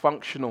not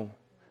dysfunctional.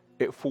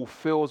 It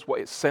fulfills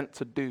what it's sent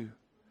to do.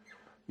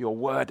 Your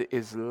word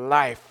is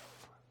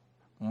life,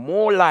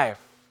 more life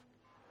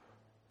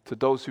to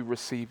those who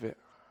receive it.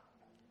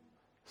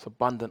 It's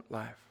abundant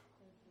life.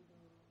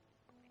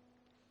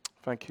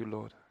 Thank you,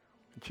 Lord.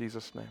 In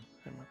Jesus' name,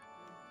 amen.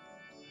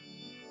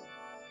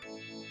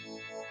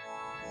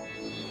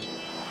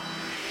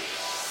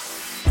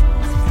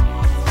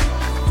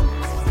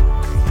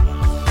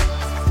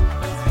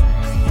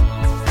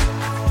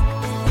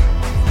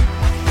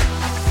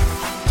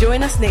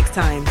 Join us next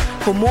time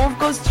for more of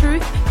God's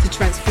truth to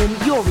transform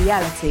your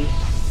reality.